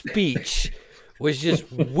speech was just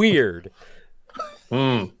weird.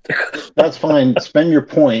 That's fine. Spend your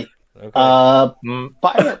point. Okay.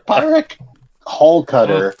 Pirate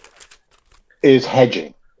Hullcutter is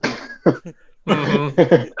hedging.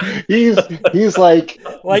 he's like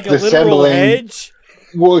a literal hedge.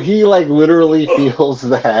 Well, he literally feels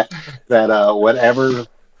that whatever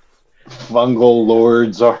fungal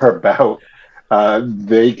lords are about,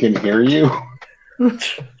 they can hear you.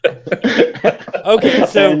 Okay,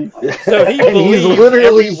 so he believes he's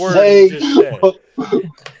literally every word saying, you just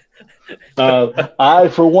said. I,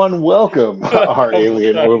 for one, welcome our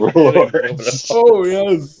alien overlords. Oh,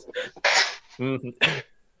 yes. Am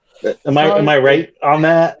I right on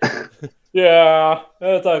that? Yeah,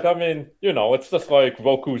 it's like, I mean, it's just like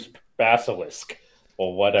Roku's basilisk,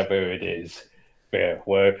 or whatever it is.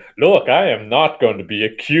 Where, look, I am not going to be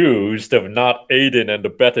accused of not aiding and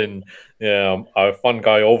abetting our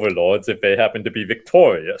fungi overlords if they happen to be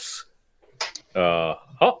victorious.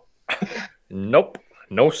 Nope.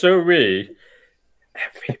 No sirree.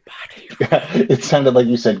 Everybody. It sounded like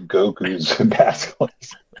you said Goku's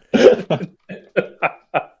basilisk.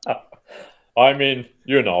 I mean,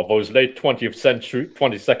 those late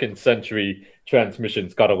 22nd century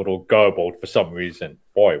transmissions got a little garbled for some reason.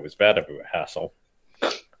 Boy, was that ever a hassle.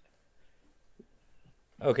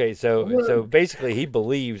 Okay, so basically he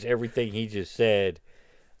believes everything he just said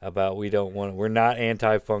about we're not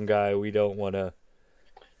anti-fungi. We don't want to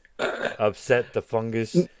upset the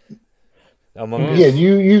fungus among us. Yeah,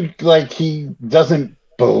 you like he doesn't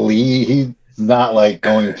believe he's not like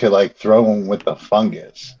going to like throw him with the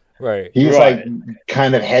fungus. Right. He's like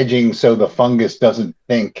kind of hedging so the fungus doesn't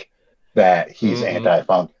think that he's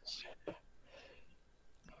anti-fungus.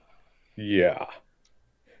 Yeah.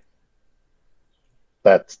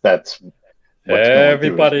 That's what's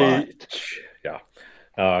everybody. Yeah.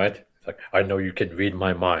 All right. It's like, I know you can read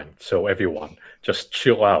my mind, so everyone just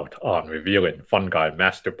chill out on revealing fungi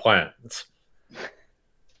master plans.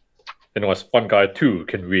 Unless fungi too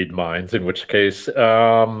can read minds, in which case,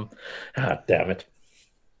 damn it.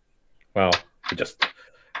 Well, we just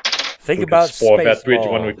think about explore that bridge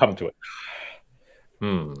Spaceball. when we come to it.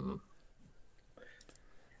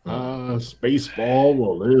 Spaceball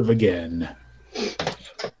will live again.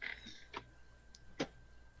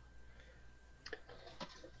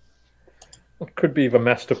 What could be the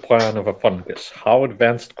master plan of a fungus? How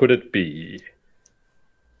advanced could it be?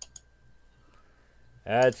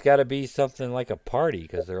 It's got to be something like a party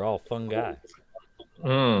because they're all fungi.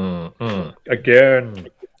 Again,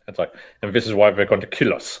 it's like, and this is why they're going to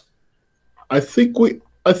kill us. I think we need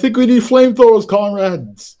flamethrowers,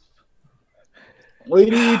 comrades. We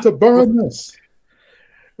need to burn this.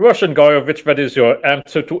 Russian Guyovich, that is your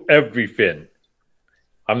answer to everything.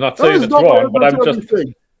 I'm not saying it's wrong, but I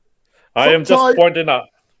am just pointing out.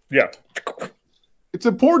 Yeah. It's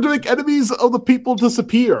important to make enemies of the people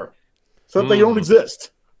disappear so that they don't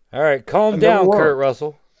exist. All right, calm down, Kurt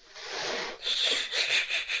Russell.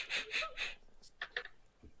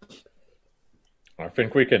 I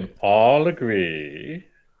think we can all agree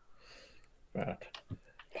that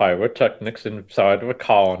pyrotechnics inside of a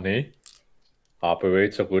colony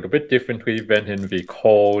operates a little bit differently than in the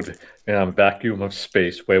cold vacuum of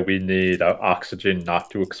space where we need our oxygen not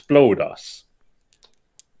to explode us.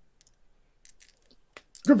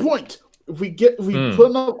 Good point. If we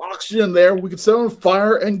put enough oxygen in there, we can set it on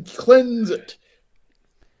fire and cleanse it.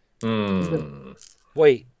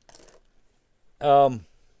 Wait.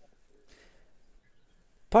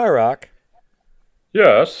 Pyrock.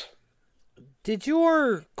 Yes. Did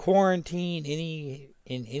your quarantine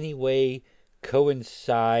in any way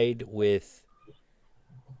coincide with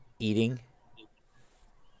eating?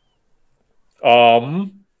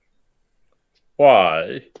 Why?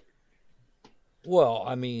 Well,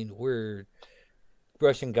 I mean,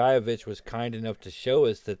 Russian Guyovich was kind enough to show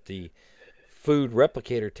us that the food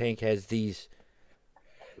replicator tank has these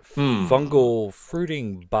fungal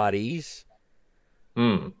fruiting bodies.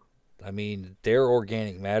 I mean, they're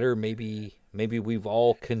organic matter. Maybe we've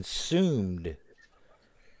all consumed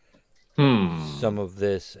some of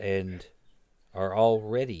this and are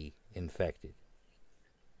already infected.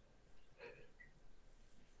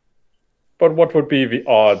 But what would be the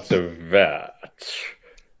odds of that?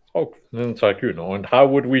 Oh, it's like, and how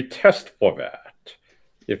would we test for that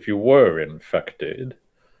if you were infected?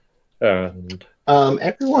 And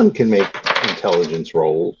everyone can make intelligence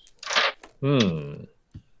rolls.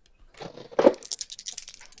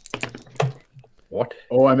 What?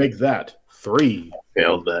 Oh, I make that 3.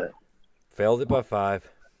 Failed that. Failed it by 5.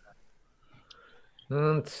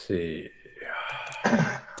 Let's see.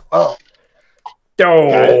 Well,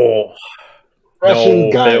 No,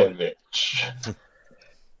 Russian Guyovich.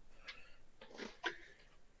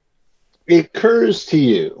 It occurs to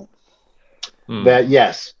you that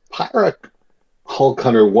yes, Pyrock Hulk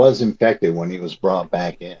Hunter was infected when he was brought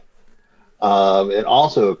back in. It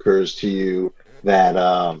also occurs to you that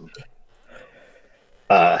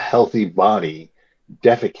a healthy body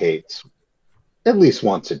defecates at least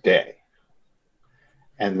once a day,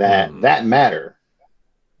 and that matter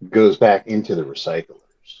goes back into the recyclers.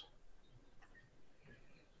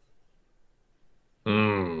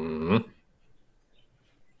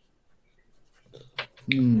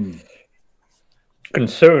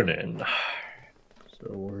 Concerning.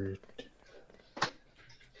 So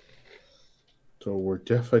we're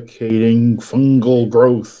defecating fungal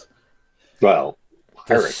growth. Well,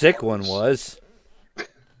 the sick one was.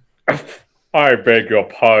 I beg your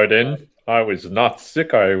pardon. I was not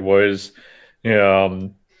sick. I was,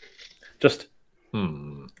 just.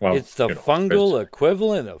 Well, it's the fungal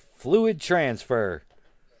equivalent of fluid transfer.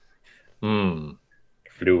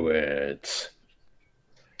 Fluids.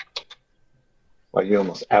 Well, you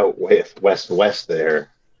almost out with West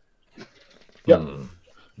there. Yep.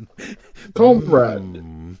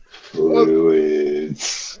 Comrade.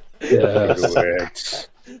 Fluids. Yes.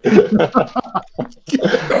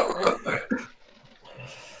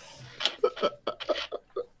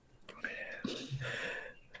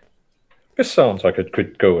 This sounds like it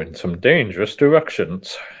could go in some dangerous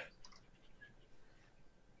directions.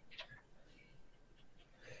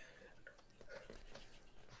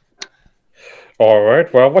 All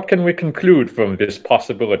right, well, what can we conclude from this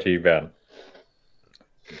possibility then?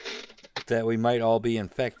 That we might all be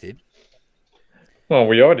infected. Well,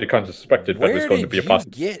 we already kind of suspected that there's going to be a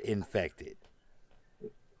possibility. Where did you get infected?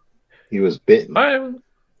 He was bitten.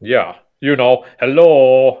 Yeah,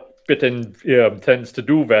 hello, bitten tends to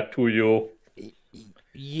do that to you.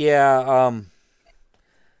 Yeah,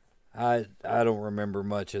 I don't remember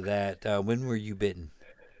much of that. When were you bitten?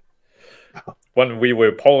 When we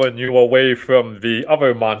were pulling you away from the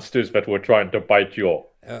other monsters that were trying to bite you.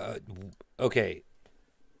 Okay.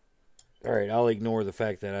 All right, I'll ignore the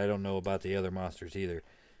fact that I don't know about the other monsters either.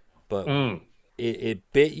 But it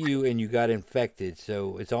bit you and you got infected,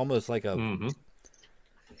 so it's almost like a... Mm-hmm.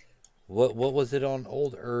 What was it on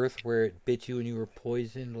Old Earth where it bit you and you were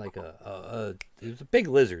poisoned? Like it was a big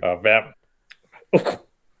lizard.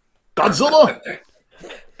 Godzilla?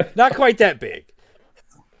 Not quite that big.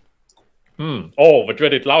 Oh, the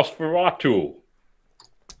dreaded Nosferatu.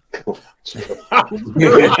 Oh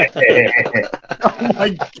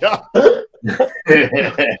my god.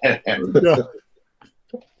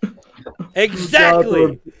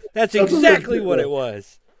 Exactly. That's exactly what it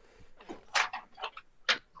was.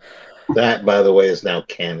 That, by the way, is now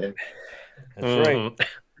canon. That's right.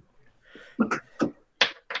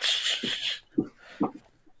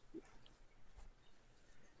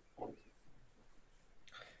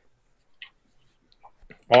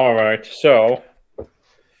 All right, so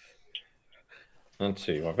let's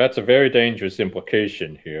see. Well, that's a very dangerous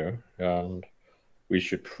implication here, and we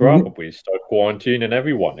should probably start quarantining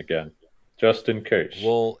everyone again, just in case.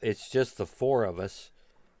 Well, it's just the 4 of us.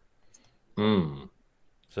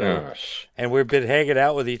 So, yes. And we've been hanging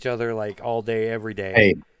out with each other like all day, every day.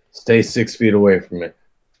 Hey, stay 6 feet away from me.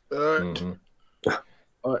 All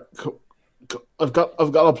right. I've got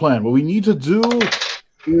a plan. What we need to do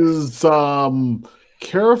is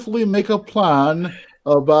carefully make a plan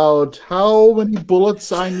about how many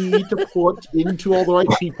bullets I need to put into all the right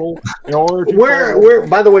people in order to... Where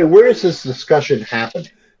by the way, where is this discussion happening?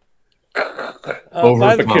 Over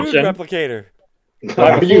by the food replicator.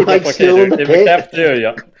 Are you like still in the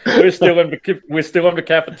cafeteria? We're still in the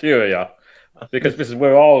cafeteria because this is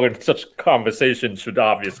where all in such conversation should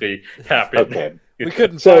obviously happen. Okay. We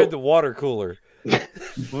couldn't find the water cooler.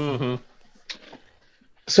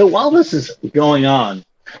 So while this is going on,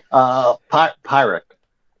 Pyric,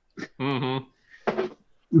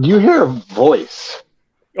 you hear a voice.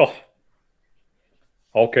 Oh,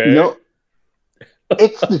 okay. No,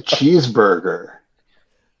 it's the cheeseburger.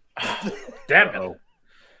 Damn it!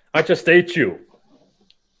 I just ate you.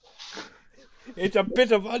 It's a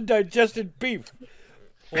bit of undigested beef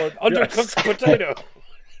or an undercooked potato.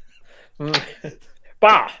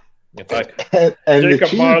 Bah! It's like and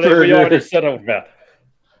Jacob Marley. We already settled that.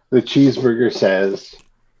 The cheeseburger says,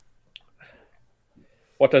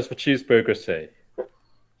 "What does the cheeseburger say?"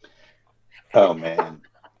 Oh man.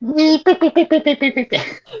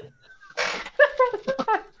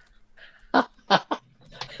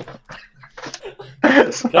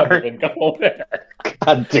 Sorry.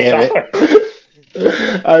 God damn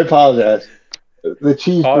it. I apologize. The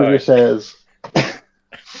cheeseburger says,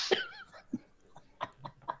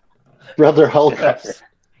 Brother Hellcutter.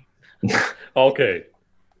 Okay.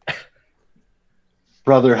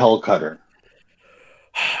 Brother Hellcutter.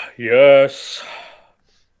 Yes.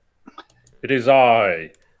 It is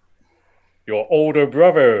I, your older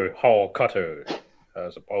brother, Hellcutter,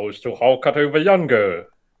 as opposed to Hellcutter the younger.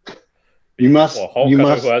 You must. Who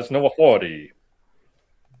has no authority.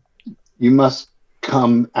 You must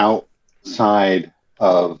come outside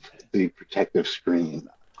of the protective screen.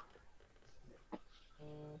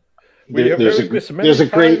 There's a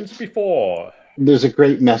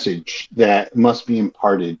great message that must be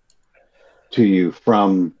imparted to you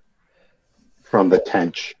from the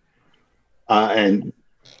Tench, and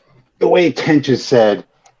the way Tench is said,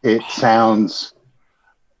 it sounds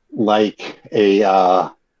like a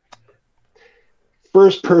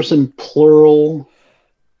first person plural,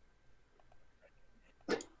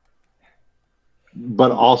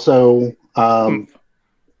 but also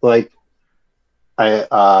like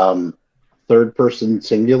a third person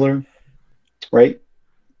singular, right?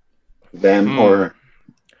 Them or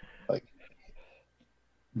like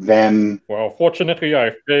them. Well, fortunately,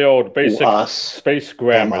 I failed basic space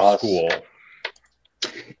grammar school.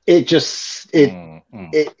 It just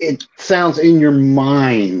it sounds in your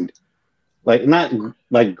mind like not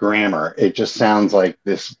like grammar. It just sounds like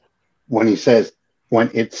this when it says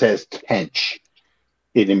Tench.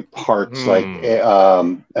 it imparts like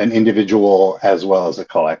an individual as well as a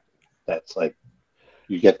collective. That's like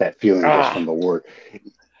you get that feeling just from the word.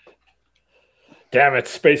 Damn it,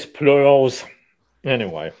 space plurals.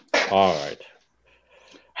 Anyway, all right.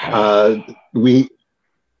 We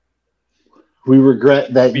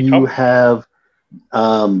regret that you have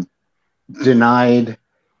denied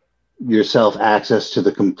yourself access to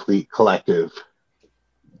the complete collective,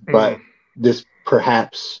 but this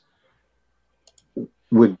perhaps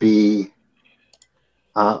would be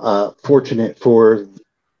fortunate for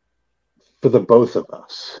the both of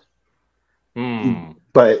us.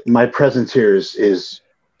 But my presence here is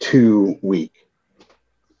too weak.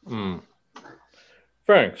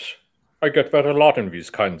 Thanks. I get that a lot in these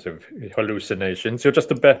kinds of hallucinations. You're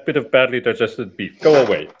just a bit of badly digested beef. Go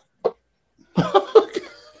away.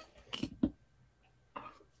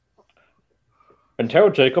 And tell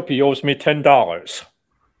Jacob he owes me $10.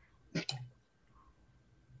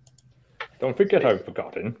 Don't forget I've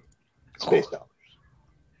forgotten. Space dollars.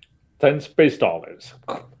 10 space dollars.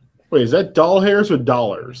 Wait, is that doll hairs or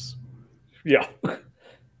dollars? Yeah.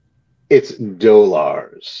 It's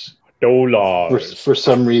dollars. Dollars. For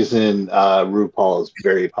some reason, RuPaul is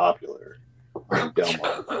very popular in Del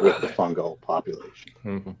Mar with the fungal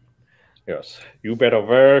population. Yes. You better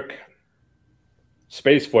work.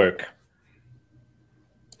 Space work.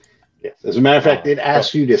 Yes. As a matter of fact, it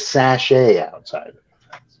asks you to sashay outside.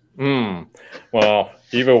 Well,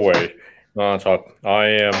 either way, I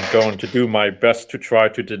am going to do my best to try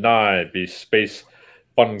to deny the space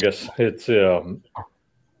fungus its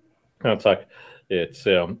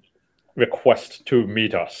request to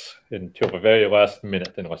meet us until the very last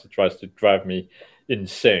minute, unless it tries to drive me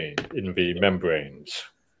insane in the membranes.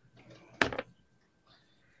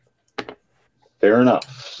 Fair enough.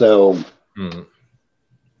 So,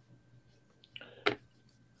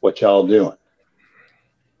 what y'all doing?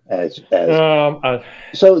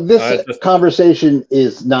 So this conversation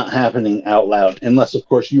is not happening out loud, unless, of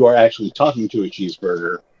course, you are actually talking to a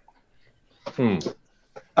cheeseburger.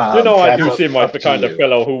 I do seem like the kind of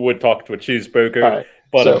fellow who would talk to a cheeseburger, right.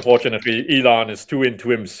 But unfortunately, Elon is too into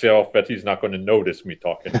himself that he's not going to notice me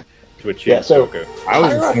talking to a cheeseburger. I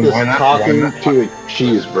was talking to a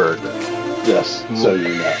cheeseburger. Yes, so you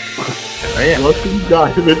know. Russian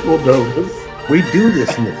Guyovich will notice. We do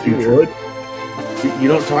this in the future. You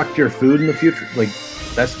don't talk to your food in the future. Like,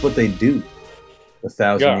 that's what they do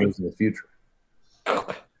 1,000 years in the future.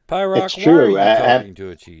 Pyrock, it's true. Why are you talking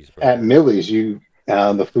to a cheeseburger? At Millie's,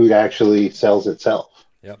 the food actually sells itself.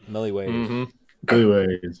 Yep, Millie Ways. Millie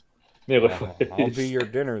Ways. I'll be your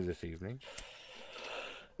dinner this evening.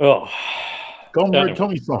 Come on,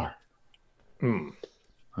 Tomisar.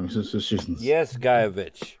 I'm suspicions. Yes,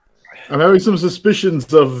 Guyovich. I'm having some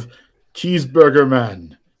suspicions of Cheeseburger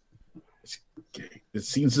Man. It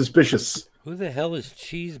seems suspicious. Who the hell is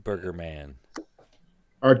Cheeseburger Man?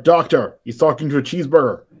 Our doctor. He's talking to a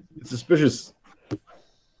cheeseburger. It's suspicious.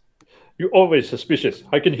 You're always suspicious.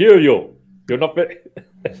 I can hear you. You're not very...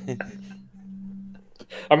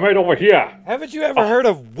 I'm right over here. Haven't you ever heard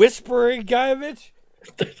of whispering, Guyovich?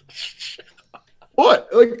 What?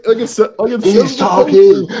 He's talking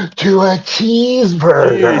to a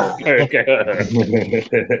cheeseburger.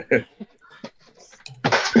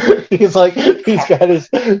 He's got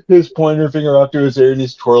his pointer finger up to his ear and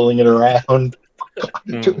he's twirling it around.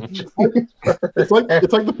 It's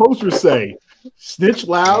like the posters say: snitch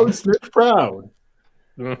loud, snitch proud.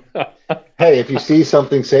 Hey, if you see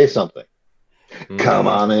something, say something. Come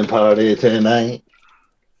on and party tonight.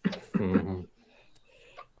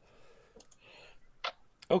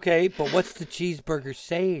 Okay, but what's the cheeseburger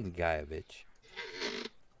saying, Guyovich?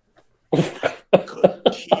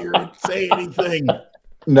 Couldn't hear it say anything.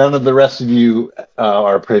 None of the rest of you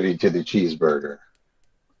are privy to the cheeseburger.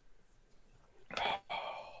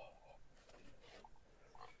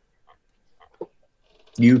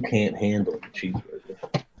 You can't handle the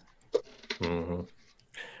cheeseburger.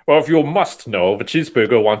 Well, if you must know, the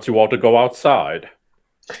cheeseburger wants you all to go outside.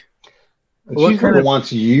 The cheeseburger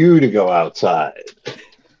wants you to go outside.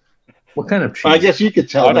 What kind of cheese? I guess you could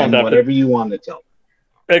tell them whatever you want to tell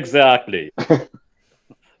them. Exactly. But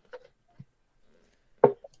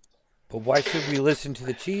why should we listen to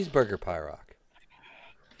the cheeseburger, Pyrock?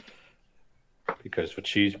 Because the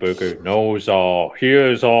cheeseburger knows all,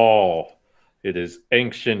 hears all. It is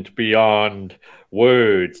ancient beyond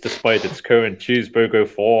words, despite its current cheeseburger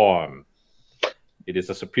form. It is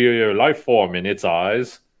a superior life form in its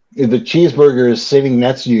eyes. The cheeseburger is sitting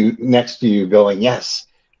next to you going, yes,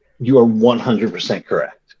 you are 100%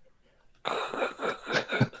 correct.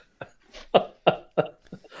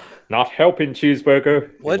 not helping cheeseburger.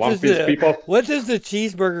 What does the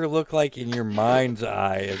cheeseburger look like in your mind's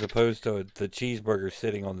eye as opposed to the cheeseburger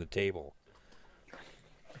sitting on the table?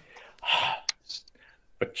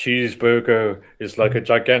 A cheeseburger is like a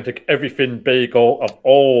gigantic everything bagel of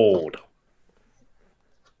old.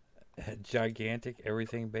 A gigantic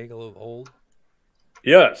everything bagel of old?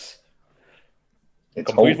 Yes. It's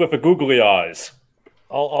Complete old. with the googly eyes.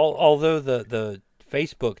 Although the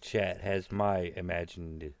Facebook chat has my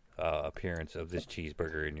imagined appearance of this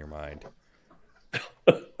cheeseburger in your mind.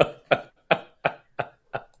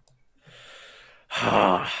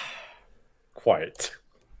 Quiet.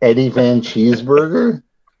 Eddie Van Cheeseburger?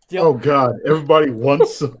 Oh God! Everybody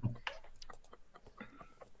wants some.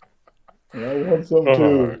 I want some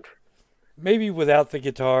too. Maybe without the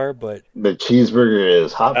guitar, but The cheeseburger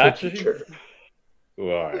is hot for Actually- teacher.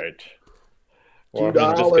 Right. Well,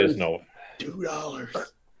 $2. in this case, no. $2.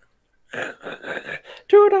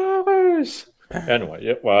 $2. Anyway,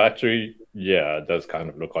 yeah, well, actually, yeah, it does kind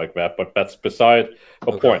of look like that, but that's beside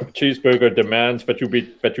the point. Cheeseburger demands that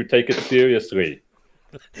you take it seriously.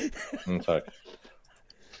 Okay.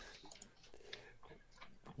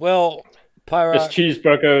 well, Pyrock, This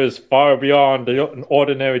cheeseburger is far beyond an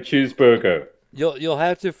ordinary cheeseburger. you'll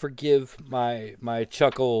have to forgive my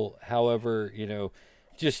chuckle. However,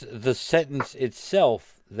 just the sentence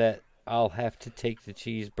itself that I'll have to take the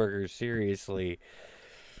cheeseburger seriously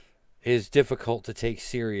is difficult to take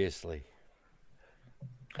seriously.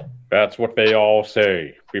 That's what they all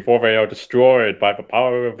say before they are destroyed by the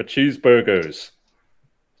power of the cheeseburgers.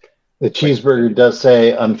 The cheeseburger does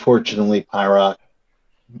say, unfortunately, Pyrock,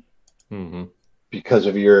 Mm-hmm. because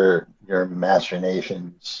of your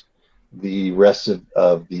machinations, the rest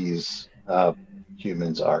of these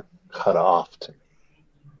humans are cut off to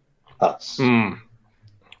us. Mm.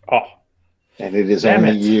 Oh, And it is Damn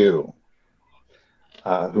only it. you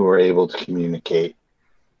who are able to communicate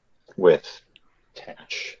with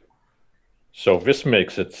Tench. so this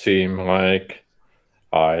makes it seem like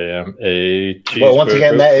I am a cheeseburger. Well, once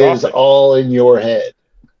again, that is prophet. all in your head.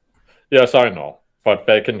 Yes, I know. But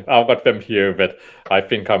I'll let them hear that I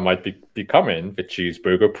think I might be becoming the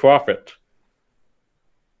cheeseburger prophet.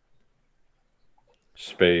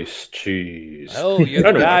 Space cheese. Oh, you're the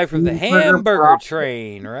Anyway. guy from the hamburger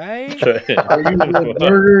train, right? Are you the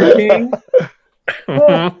Burger King?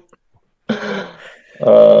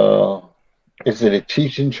 Is it a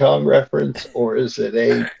Cheech and Chong reference or is it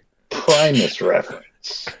a Primus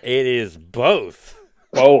reference? It is both.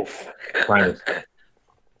 Both. Primus.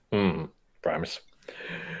 Primus.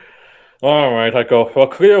 All right, I go. Well,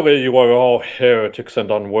 clearly you are all heretics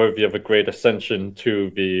and unworthy of a great ascension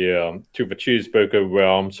to the cheeseburger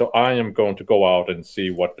realm. So I am going to go out and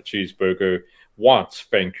see what the cheeseburger wants.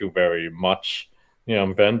 Thank you very much,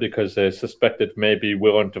 Ben, because I suspect it may be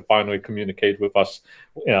willing to finally communicate with us,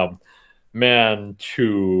 man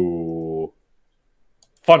to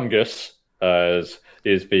fungus, as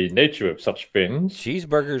is the nature of such things.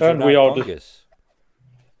 Cheeseburgers And are we not all fungus.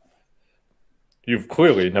 You've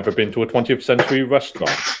clearly never been to a 20th century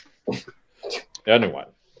restaurant. Anyway.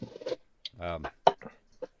 Um,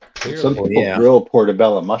 Some people yeah. grill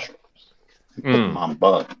portobello mushrooms. Put them on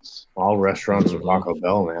buns. All restaurants are Taco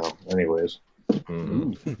Bell now. Anyways.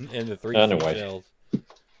 Mhm. and the three Anyway. shells.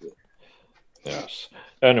 Yes.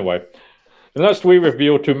 Anyway, unless we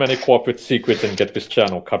reveal too many corporate secrets and get this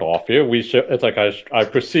channel cut off here, it's like I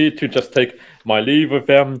proceed to just take my leave of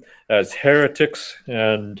them as heretics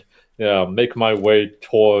and make my way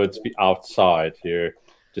towards the outside here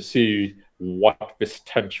to see what this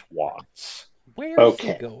Tench wants. Where is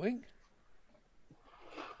Okay. he going?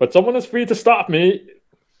 But someone is free to stop me.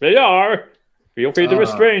 They are. Feel free to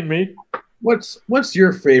restrain me. What's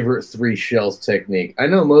your favorite 3 shells technique? I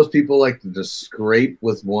know most people like to just scrape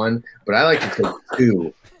with one, but I like to take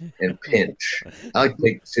 2 and pinch. I like to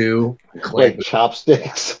take 2 and clamp Like it.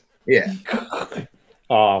 chopsticks. Yeah. The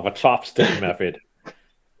chopstick method.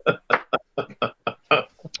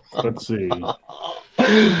 Let's see.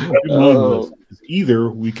 Oh, Either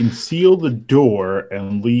we can seal the door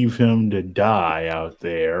and leave him to die out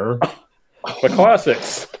there, The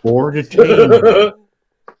classics. or detain him.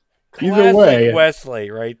 Either Classic way,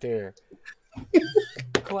 Wesley right there.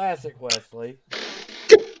 Classic Wesley.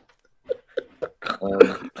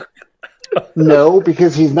 no,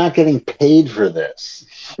 because he's not getting paid for this.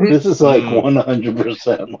 This is like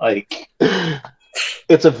 100% like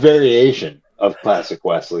it's a variation of classic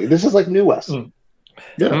Wesley. This is like new Wesley.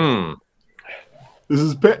 yeah,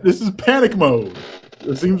 this is panic mode.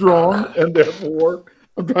 It seems wrong, and therefore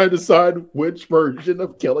I'm trying to decide which version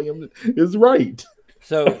of killing him is right.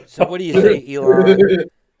 So what do you say, Elon?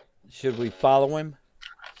 Should we follow him?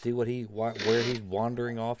 See where he's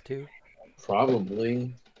wandering off to?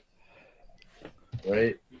 Probably.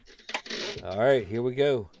 Right. All right, here we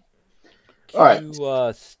go. All right.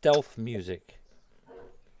 Stealth music.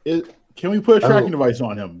 Can we put a tracking device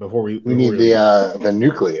on him before we? We need the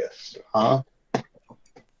nucleus, huh?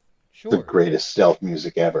 Sure. The greatest stealth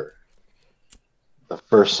music ever. The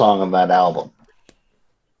first song on that album.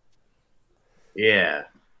 Yeah.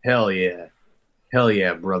 Hell yeah. Hell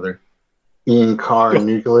yeah, brother. Ian Carr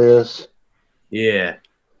Nucleus. Yeah.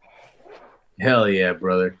 Hell yeah,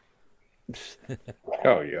 brother.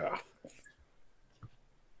 Oh yeah.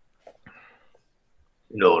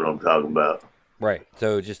 You know what I'm talking about. Right.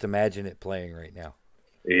 So just imagine it playing right now.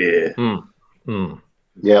 Yeah.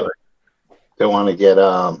 Yep. Don't want to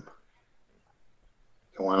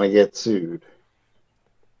get sued.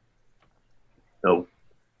 Nope.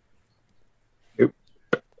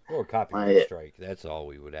 Or copyright strike. That's all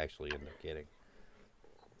we would actually end up getting.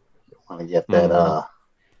 Don't want to get that.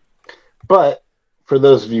 But for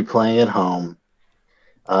those of you playing at home,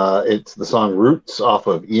 it's the song Roots off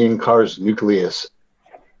of Ian Carr's Nucleus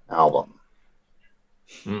album.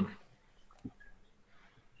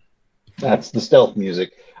 That's the stealth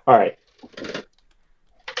music. All right.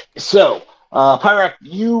 So, Pyrock,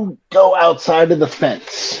 you go outside of the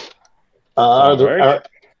fence. Are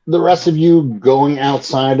the rest of you going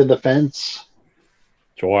outside of the fence?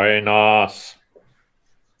 Join us.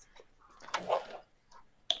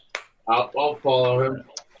 I'll follow him.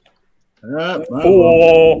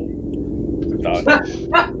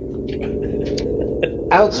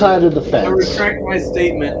 Outside of the fence. I retract my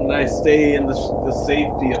statement and I stay in the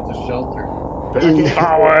safety of the shelter.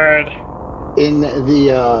 Howard. In the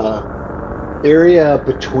area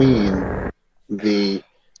between the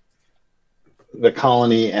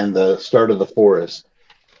colony and the start of the forest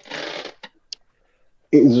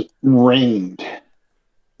is ringed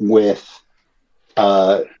with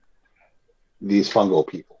these fungal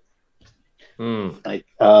people. Like,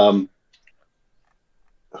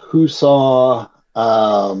 who saw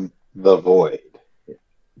The Void?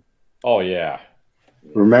 Oh yeah.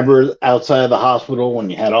 Remember outside of the hospital when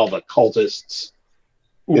you had all the cultists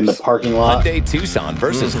in the parking lot? Hyundai Tucson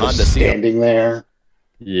versus Honda standing there.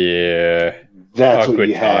 Yeah. That's what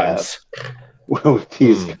you have with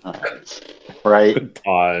these guys, right? Good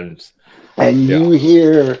times. And you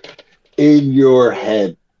hear in your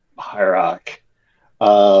head, Pyrock,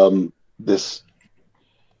 this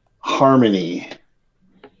harmony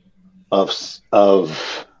of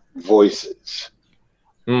voices,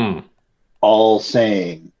 all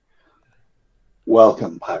saying,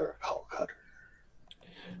 "Welcome, Pyrock Hullcutter.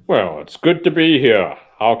 Well, it's good to be here.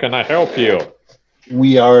 How can I help you?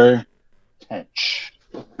 We are Tench."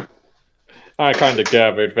 I kind of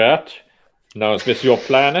gathered that. Now, is this your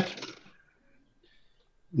planet?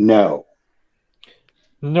 No.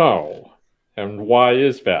 No. And why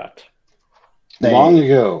is that? Long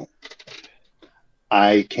ago,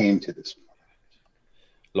 I came to this planet.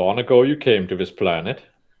 Long ago, you came to this planet.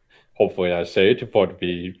 Hopefully, I say it for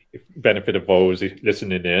the benefit of those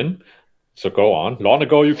listening in. So go on. Long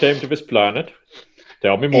ago, you came to this planet.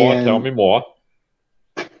 Tell me more. Tell me more.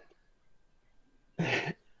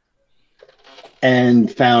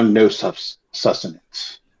 And found no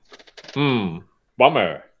sustenance.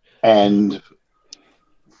 Bummer. And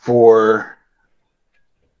for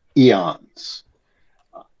eons,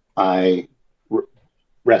 I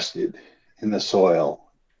rested in the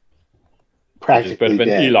soil, practically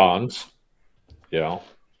dead. Eons. Yeah.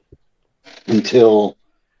 Until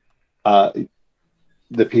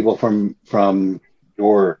the people from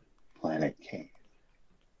your planet came.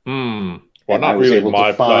 Well, not really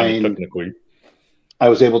my planet, technically. I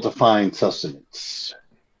was able to find sustenance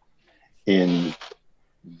in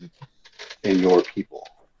your people.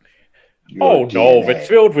 Oh no, it's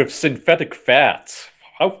filled with synthetic fats.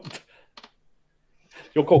 How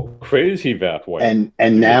you'll go crazy that way.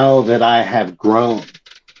 And now that I have grown,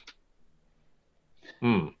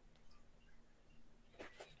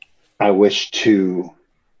 I wish to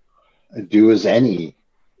do as any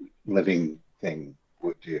living thing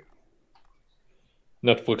would do.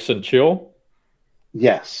 Netflix and chill?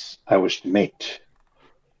 Yes, I wish to mate.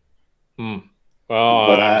 Well,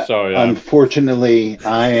 but I'm sorry. Unfortunately,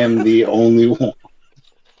 I am the only one.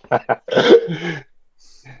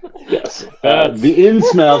 Yes. The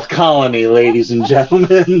Innsmouth colony, ladies and gentlemen.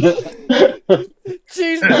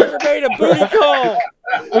 Cheeseburger made a booty call.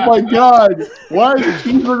 Oh my God! Why does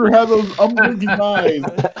Cheeseburger have those unblinking eyes?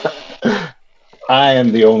 I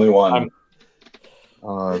am the only one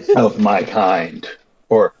of my kind,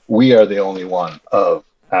 or we are the only one of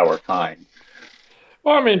our kind.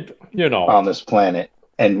 Well, I mean, on this planet,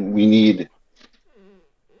 and we need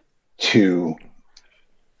to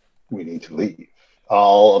leave.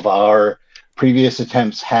 All of our previous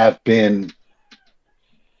attempts have been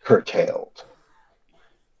curtailed.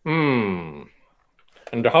 And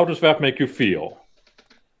how does that make you feel?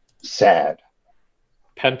 Sad.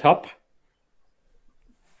 Pent up?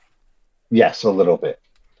 Yes, a little bit.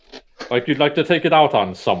 Like you'd like to take it out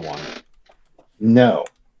on someone? No.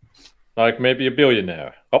 Like maybe a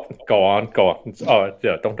billionaire? Oh, go on. Oh,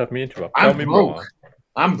 yeah, don't let me interrupt. Tell me more.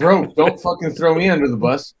 I'm broke. Don't fucking throw me under the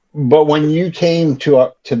bus. But when you came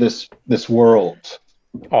to this world,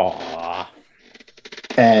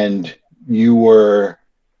 and you were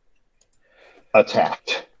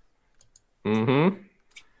attacked, I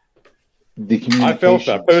felt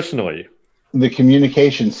that personally. The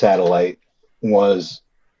communication satellite was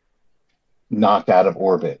knocked out of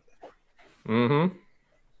orbit,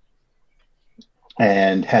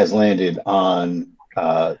 and has landed on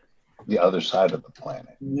the other side of the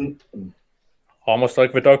planet. Almost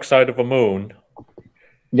like the dark side of the moon.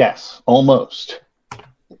 Yes, almost.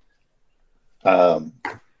 I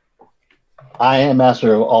am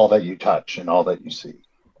master of all that you touch and all that you see.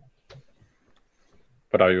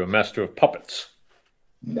 But are you a master of puppets?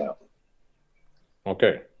 No.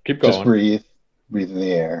 Okay, keep going. Just breathe in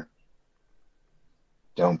the air.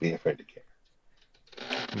 Don't be afraid to care.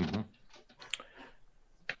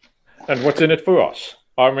 And what's in it for us?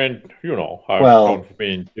 I mean,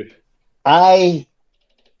 I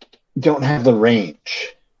don't have the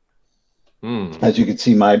range. As you can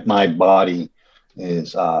see, my body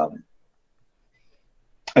is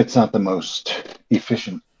it's not the most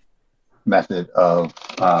efficient method of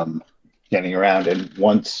getting around. And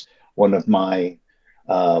once one of my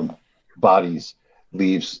bodies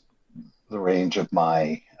leaves the range of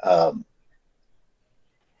my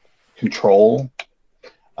control,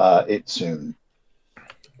 it soon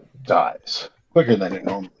dies quicker than it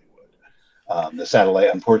normally would. The satellite,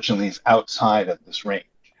 unfortunately, is outside of this range.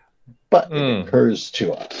 But it occurs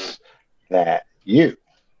to us that you,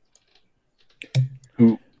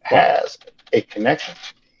 who has a connection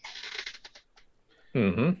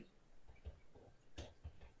to me,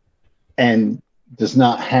 and does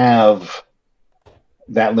not have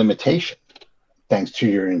that limitation, thanks to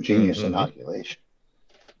your ingenious inoculation,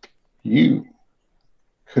 you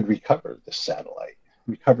could recover the satellite,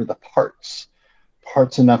 recover the parts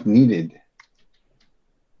enough needed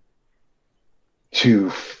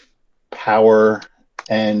to power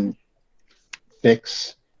and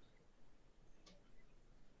fix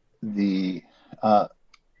the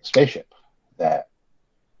spaceship that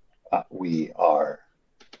we are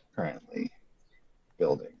currently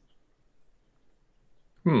building.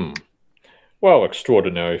 Well,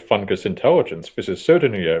 extraordinary fungus intelligence. This is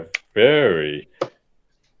certainly a very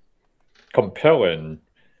compelling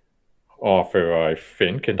offer, I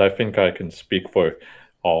think, and I think I can speak for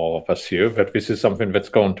all of us here that this is something that's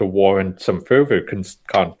going to warrant some further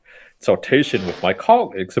consultation with my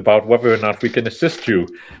colleagues about whether or not we can assist you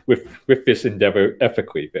with this endeavor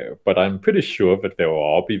ethically there. But I'm pretty sure that they will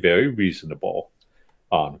all be very reasonable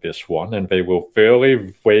on this one, and they will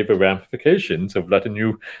fairly weigh the ramifications of letting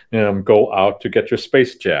you go out to get your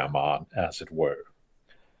space jam on, as it were.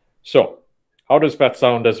 So, how does that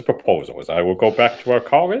sound as a proposal? I will go back to our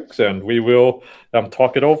colleagues and we will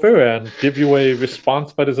talk it over and give you a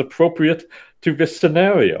response that is appropriate to this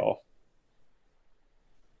scenario.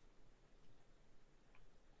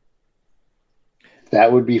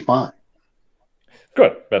 That would be fine.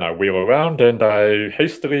 Good. Then I wheel around and I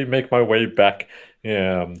hastily make my way back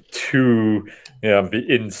to the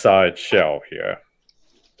inside shell here.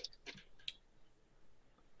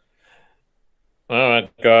 All right,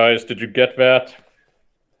 guys, did you get that?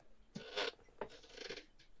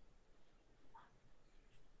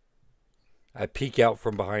 I peek out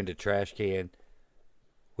from behind a trash can.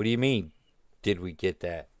 What do you mean, did we get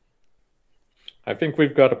that? I think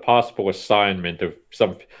we've got a possible assignment of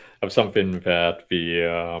something that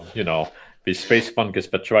the space fungus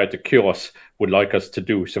that tried to kill us would like us to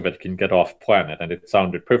do so that it can get off planet, and it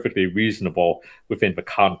sounded perfectly reasonable within the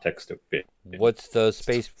context of it. What's the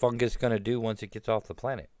space fungus going to do once it gets off the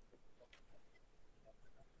planet?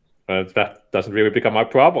 That doesn't really become our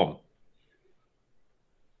problem.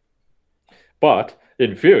 But,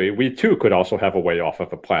 in theory, we too could also have a way off of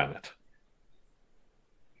the planet.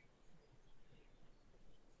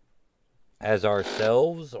 As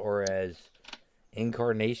ourselves or as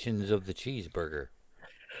incarnations of the cheeseburger?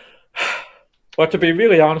 Well, to be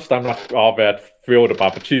really honest, I'm not all that thrilled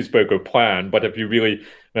about the cheeseburger plan, but if you really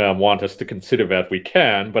want us to consider that, we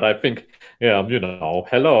can. But I think,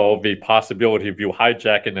 the possibility of you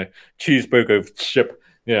hijacking a cheeseburger ship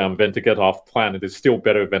than to get off planet is still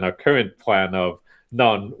better than our current plan of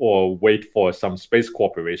none or wait for some space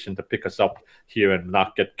corporation to pick us up here and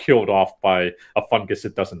not get killed off by a fungus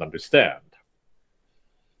it doesn't understand.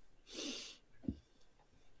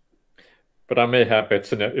 But I may have that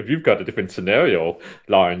scenario. If you've got a different scenario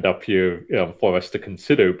lined up here for us to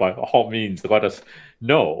consider, by all means, let us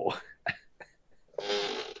know.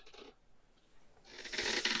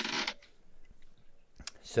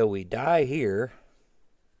 So we die here,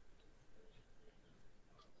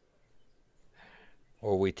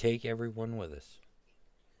 or we take everyone with us.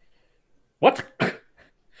 What?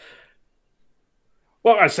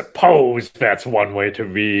 Well, I suppose that's one way to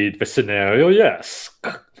read the scenario, yes.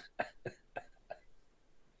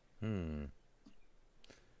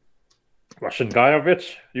 Russian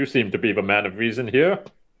Guyovich, you seem to be the man of reason here.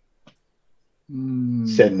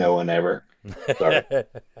 Said no one ever. Sorry.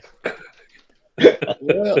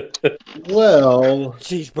 Well,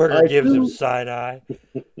 Cheeseburger gives him side eye.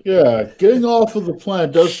 Yeah, getting off of the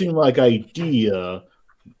planet does seem like idea,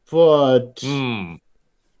 but I'm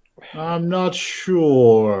not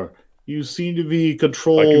sure. You seem to be in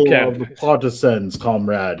control of the partisans,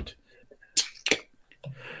 comrade.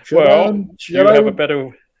 Should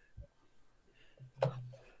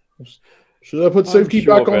I put safety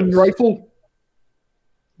back on the rifle?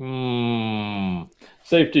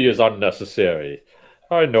 Safety is unnecessary.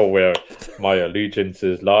 I know where my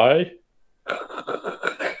allegiances lie.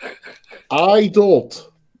 I don't.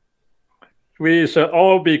 We shall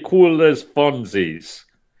all be cool as funsies.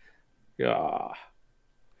 Yeah.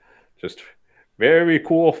 Just very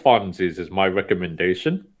cool funsies is my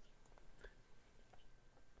recommendation.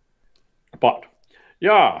 But,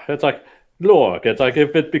 yeah, it's like, look, it's like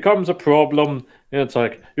if it becomes a problem, it's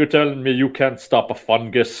like, you're telling me you can't stop a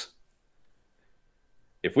fungus.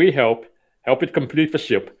 If we help it complete the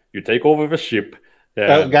ship, you take over the ship.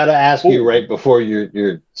 I've got to ask you right before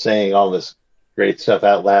you're saying all this great stuff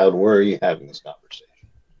out loud, where are you having this conversation?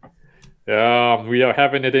 We are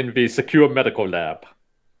having it in the secure medical lab.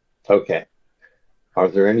 Okay. Are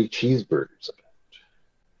there any cheeseburgers about?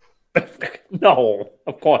 No,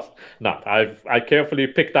 of course not. I carefully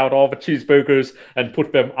picked out all the cheeseburgers and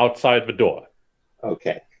put them outside the door.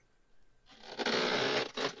 Okay.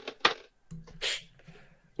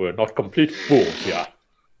 We're not complete fools here.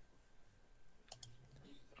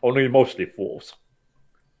 Only mostly fools.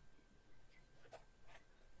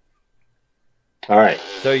 All right.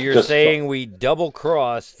 So you're saying we double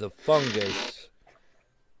cross the fungus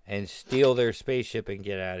and steal their spaceship and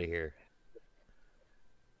get out of here?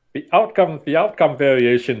 The outcome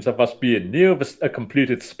variations of us being near a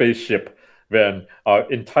completed spaceship then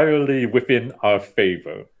are entirely within our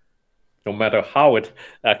favor, no matter how it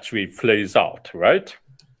actually plays out, right?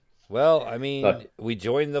 Well, I mean, we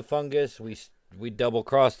join the fungus, we double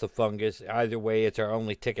cross the fungus. Either way, it's our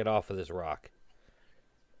only ticket off of this rock.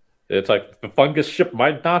 It's like the fungus ship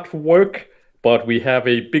might not work, but we have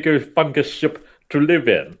a bigger fungus ship to live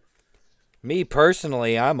in. Me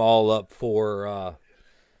personally, I'm all up for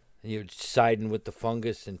siding with the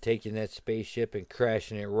fungus and taking that spaceship and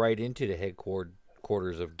crashing it right into the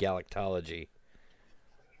headquarters of Galactology.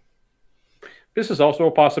 This is also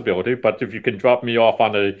a possibility, but if you can drop me off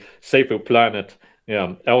on a safer planet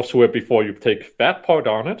elsewhere before you take that part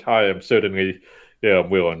on it, I am certainly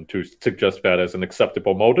willing to suggest that as an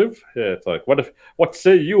acceptable motive. It's like, what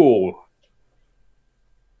say you?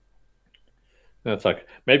 It's like,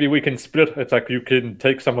 maybe we can split. It's like you can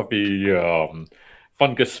take some of the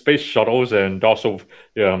fungus space shuttles and also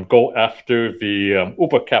go after the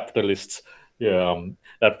uber capitalists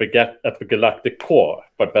at the galactic core.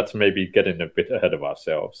 But that's maybe getting a bit ahead of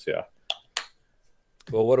ourselves. Yeah.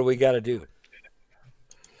 Well, what do we got to do?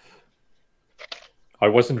 I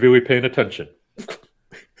wasn't really paying attention.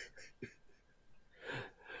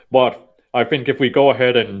 But I think if we go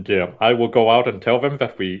ahead and I will go out and tell them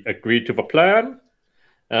that we agreed to the plan,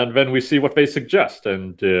 and then we see what they suggest.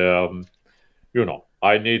 And,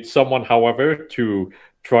 I need someone, however, to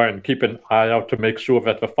try and keep an eye out to make sure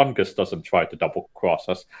that the fungus doesn't try to double-cross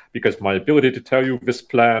us, because my ability to tell you this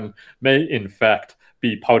plan may, in fact,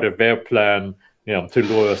 be part of their plan to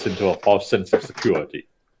lure us into a false sense of security.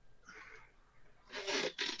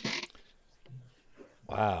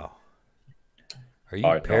 Wow. Are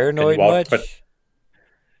you paranoid much?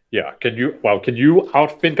 Yeah. Can you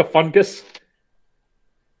outthink a fungus?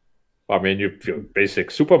 I mean, your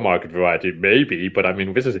basic supermarket variety, maybe, but I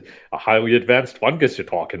mean, this is a highly advanced fungus you're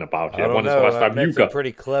talking about. I don't know. I've met some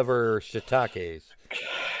pretty clever shiitakes.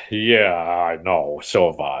 Yeah, I know.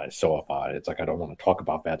 So have I. It's like I don't want to talk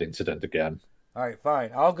about that incident again. All right,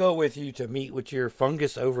 fine. I'll go with you to meet with your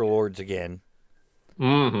fungus overlords again.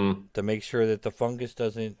 to make sure that the fungus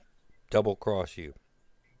doesn't double cross you.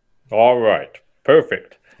 All right.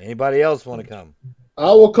 Perfect. Anybody else want to come?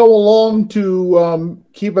 I will come along to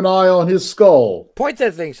keep an eye on his skull. Point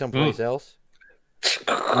that thing someplace else.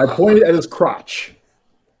 I pointed at his crotch.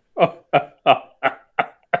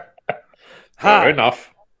 Fair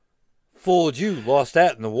enough. Fooled you. Lost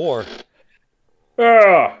that in the war.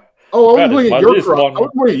 Ah, Oh, I That was is pointing my at your least crotch. one. I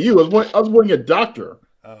was pointing at you. I was pointing at Doctor.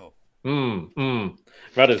 Oh.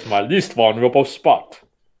 That is my least vulnerable spot.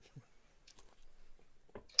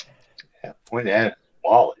 Yeah, point at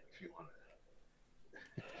wallet if you want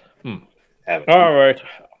to. Have it. All right.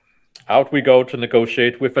 Out we go to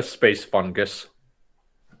negotiate with a space fungus.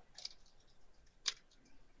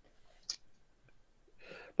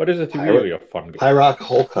 But is it really a fungus? Pyrock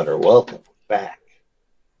Hole Cutter, welcome back.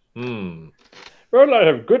 Well, I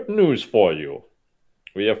have good news for you.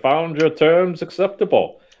 We have found your terms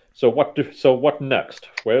acceptable. So what next?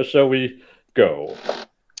 Where shall we go?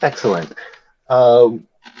 Excellent. The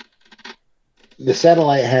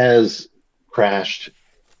satellite has crashed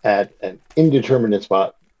at an indeterminate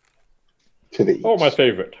spot to the east. Oh, my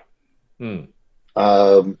favorite.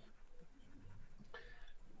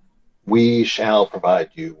 We shall provide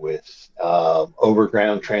you with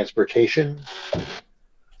overground transportation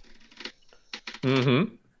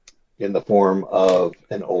in the form of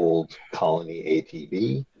an old colony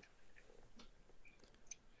ATV.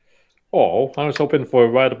 Oh, I was hoping for a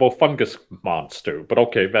rideable fungus monster, but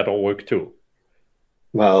okay, that'll work too.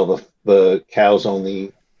 Well, the cows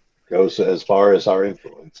only goes as far as our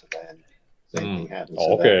influence, and then same thing happens.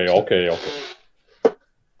 to them. Okay.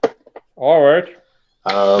 All right.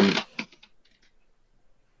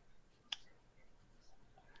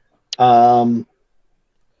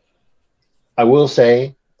 I will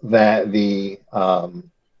say that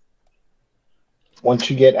once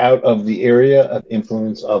you get out of the area of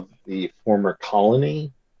influence of the former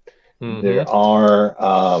colony, there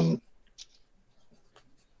are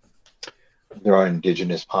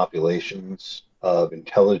indigenous populations of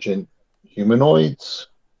intelligent humanoids.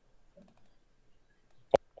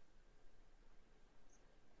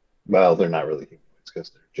 Well, they're not really humanoids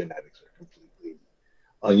because their genetics are completely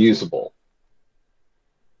unusable.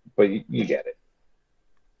 But you get it.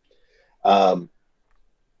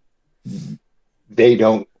 They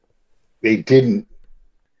didn't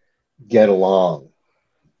get along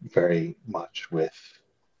very much with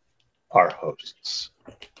our hosts.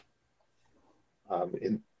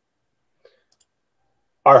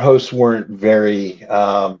 Our hosts weren't very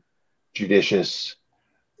judicious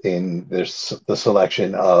in the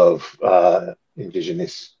selection of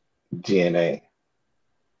indigenous DNA.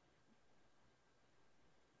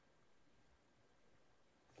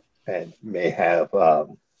 And may have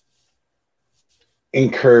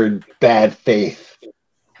incurred bad faith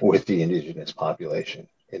with the indigenous population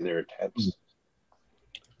in their attempts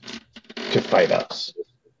to fight us.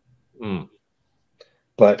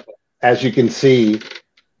 But as you can see,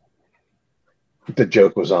 the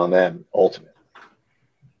joke was on them ultimately.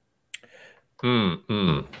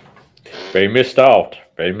 They missed out.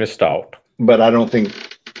 But I don't think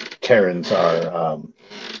Terrans are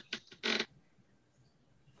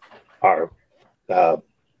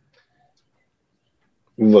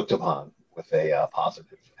looked upon with a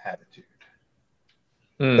positive attitude,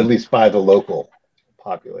 at least by the local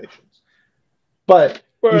populations. But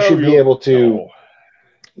you should be able to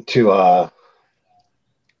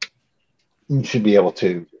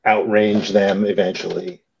outrange them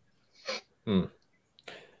eventually.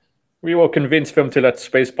 We will convince them to let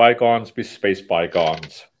space bygones be space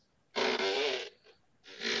bygones.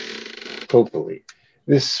 Hopefully.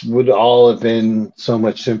 This would all have been so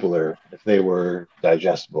much simpler if they were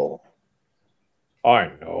digestible. I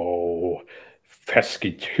know.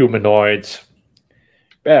 Pesky humanoids.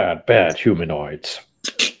 Bad humanoids.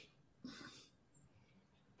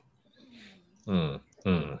 Well,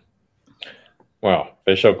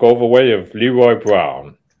 they shall go the way of Leroy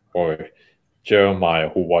Brown, or Jeremiah,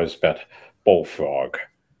 who was that bullfrog.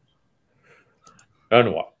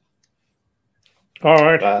 Anyway. All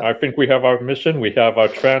right, I think we have our mission, we have our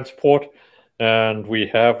transport, and we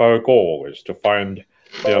have our goal is to find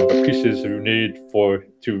the pieces you need to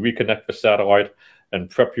reconnect the satellite and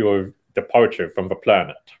prep your departure from the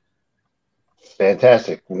planet.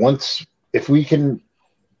 Fantastic. If we can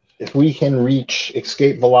reach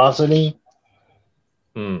escape velocity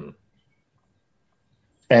and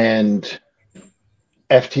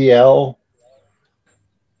FTL,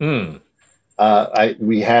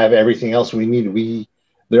 we have everything else we need.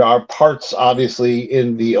 There are parts, obviously,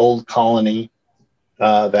 in the old colony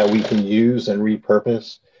that we can use and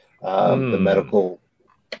repurpose. The medical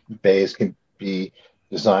bays can be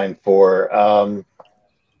designed for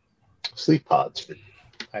sleep pods.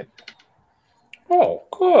 Oh,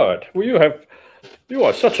 good. Well, you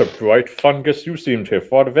are such a bright fungus. You seem to have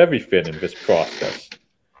thought of everything in this process.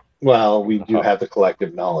 Well, we do have the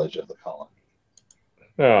collective knowledge of the colony.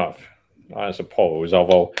 Yeah, I suppose.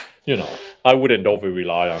 Although, I wouldn't over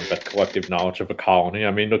rely on that collective knowledge of a colony.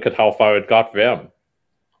 I mean, look at how far it got them.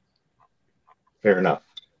 Fair enough.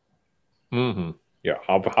 Mm-hmm. Yeah.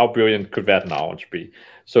 How brilliant could that knowledge be?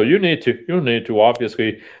 So you need to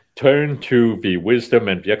obviously turn to the wisdom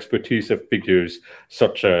and the expertise of figures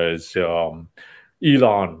such as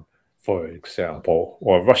Elon, for example,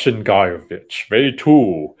 or Russian Gaiovich. They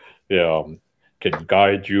too can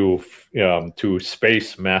guide you to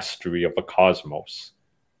space mastery of the cosmos.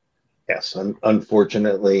 Yes,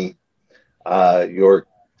 unfortunately, your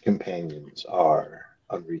companions are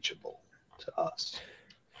unreachable to us.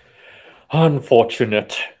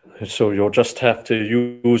 Unfortunate. So you'll just have to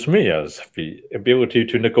use me as the ability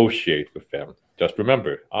to negotiate with them. Just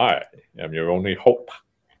remember, I am your only hope.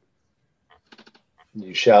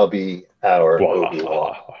 You shall be our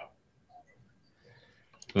Obi-Wan.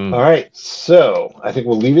 All right, so I think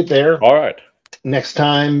we'll leave it there. All right. Next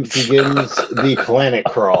time begins the planet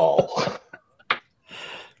crawl.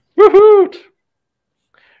 Woohoo!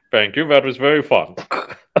 Thank you. That was very fun.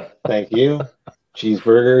 Thank you.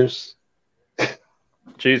 Cheeseburgers.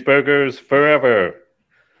 Cheeseburgers forever.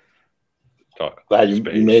 Glad you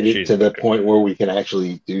made it to the point where we can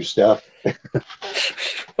actually do stuff.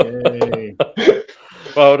 Yay.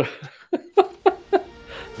 Well,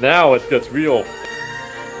 now it gets real.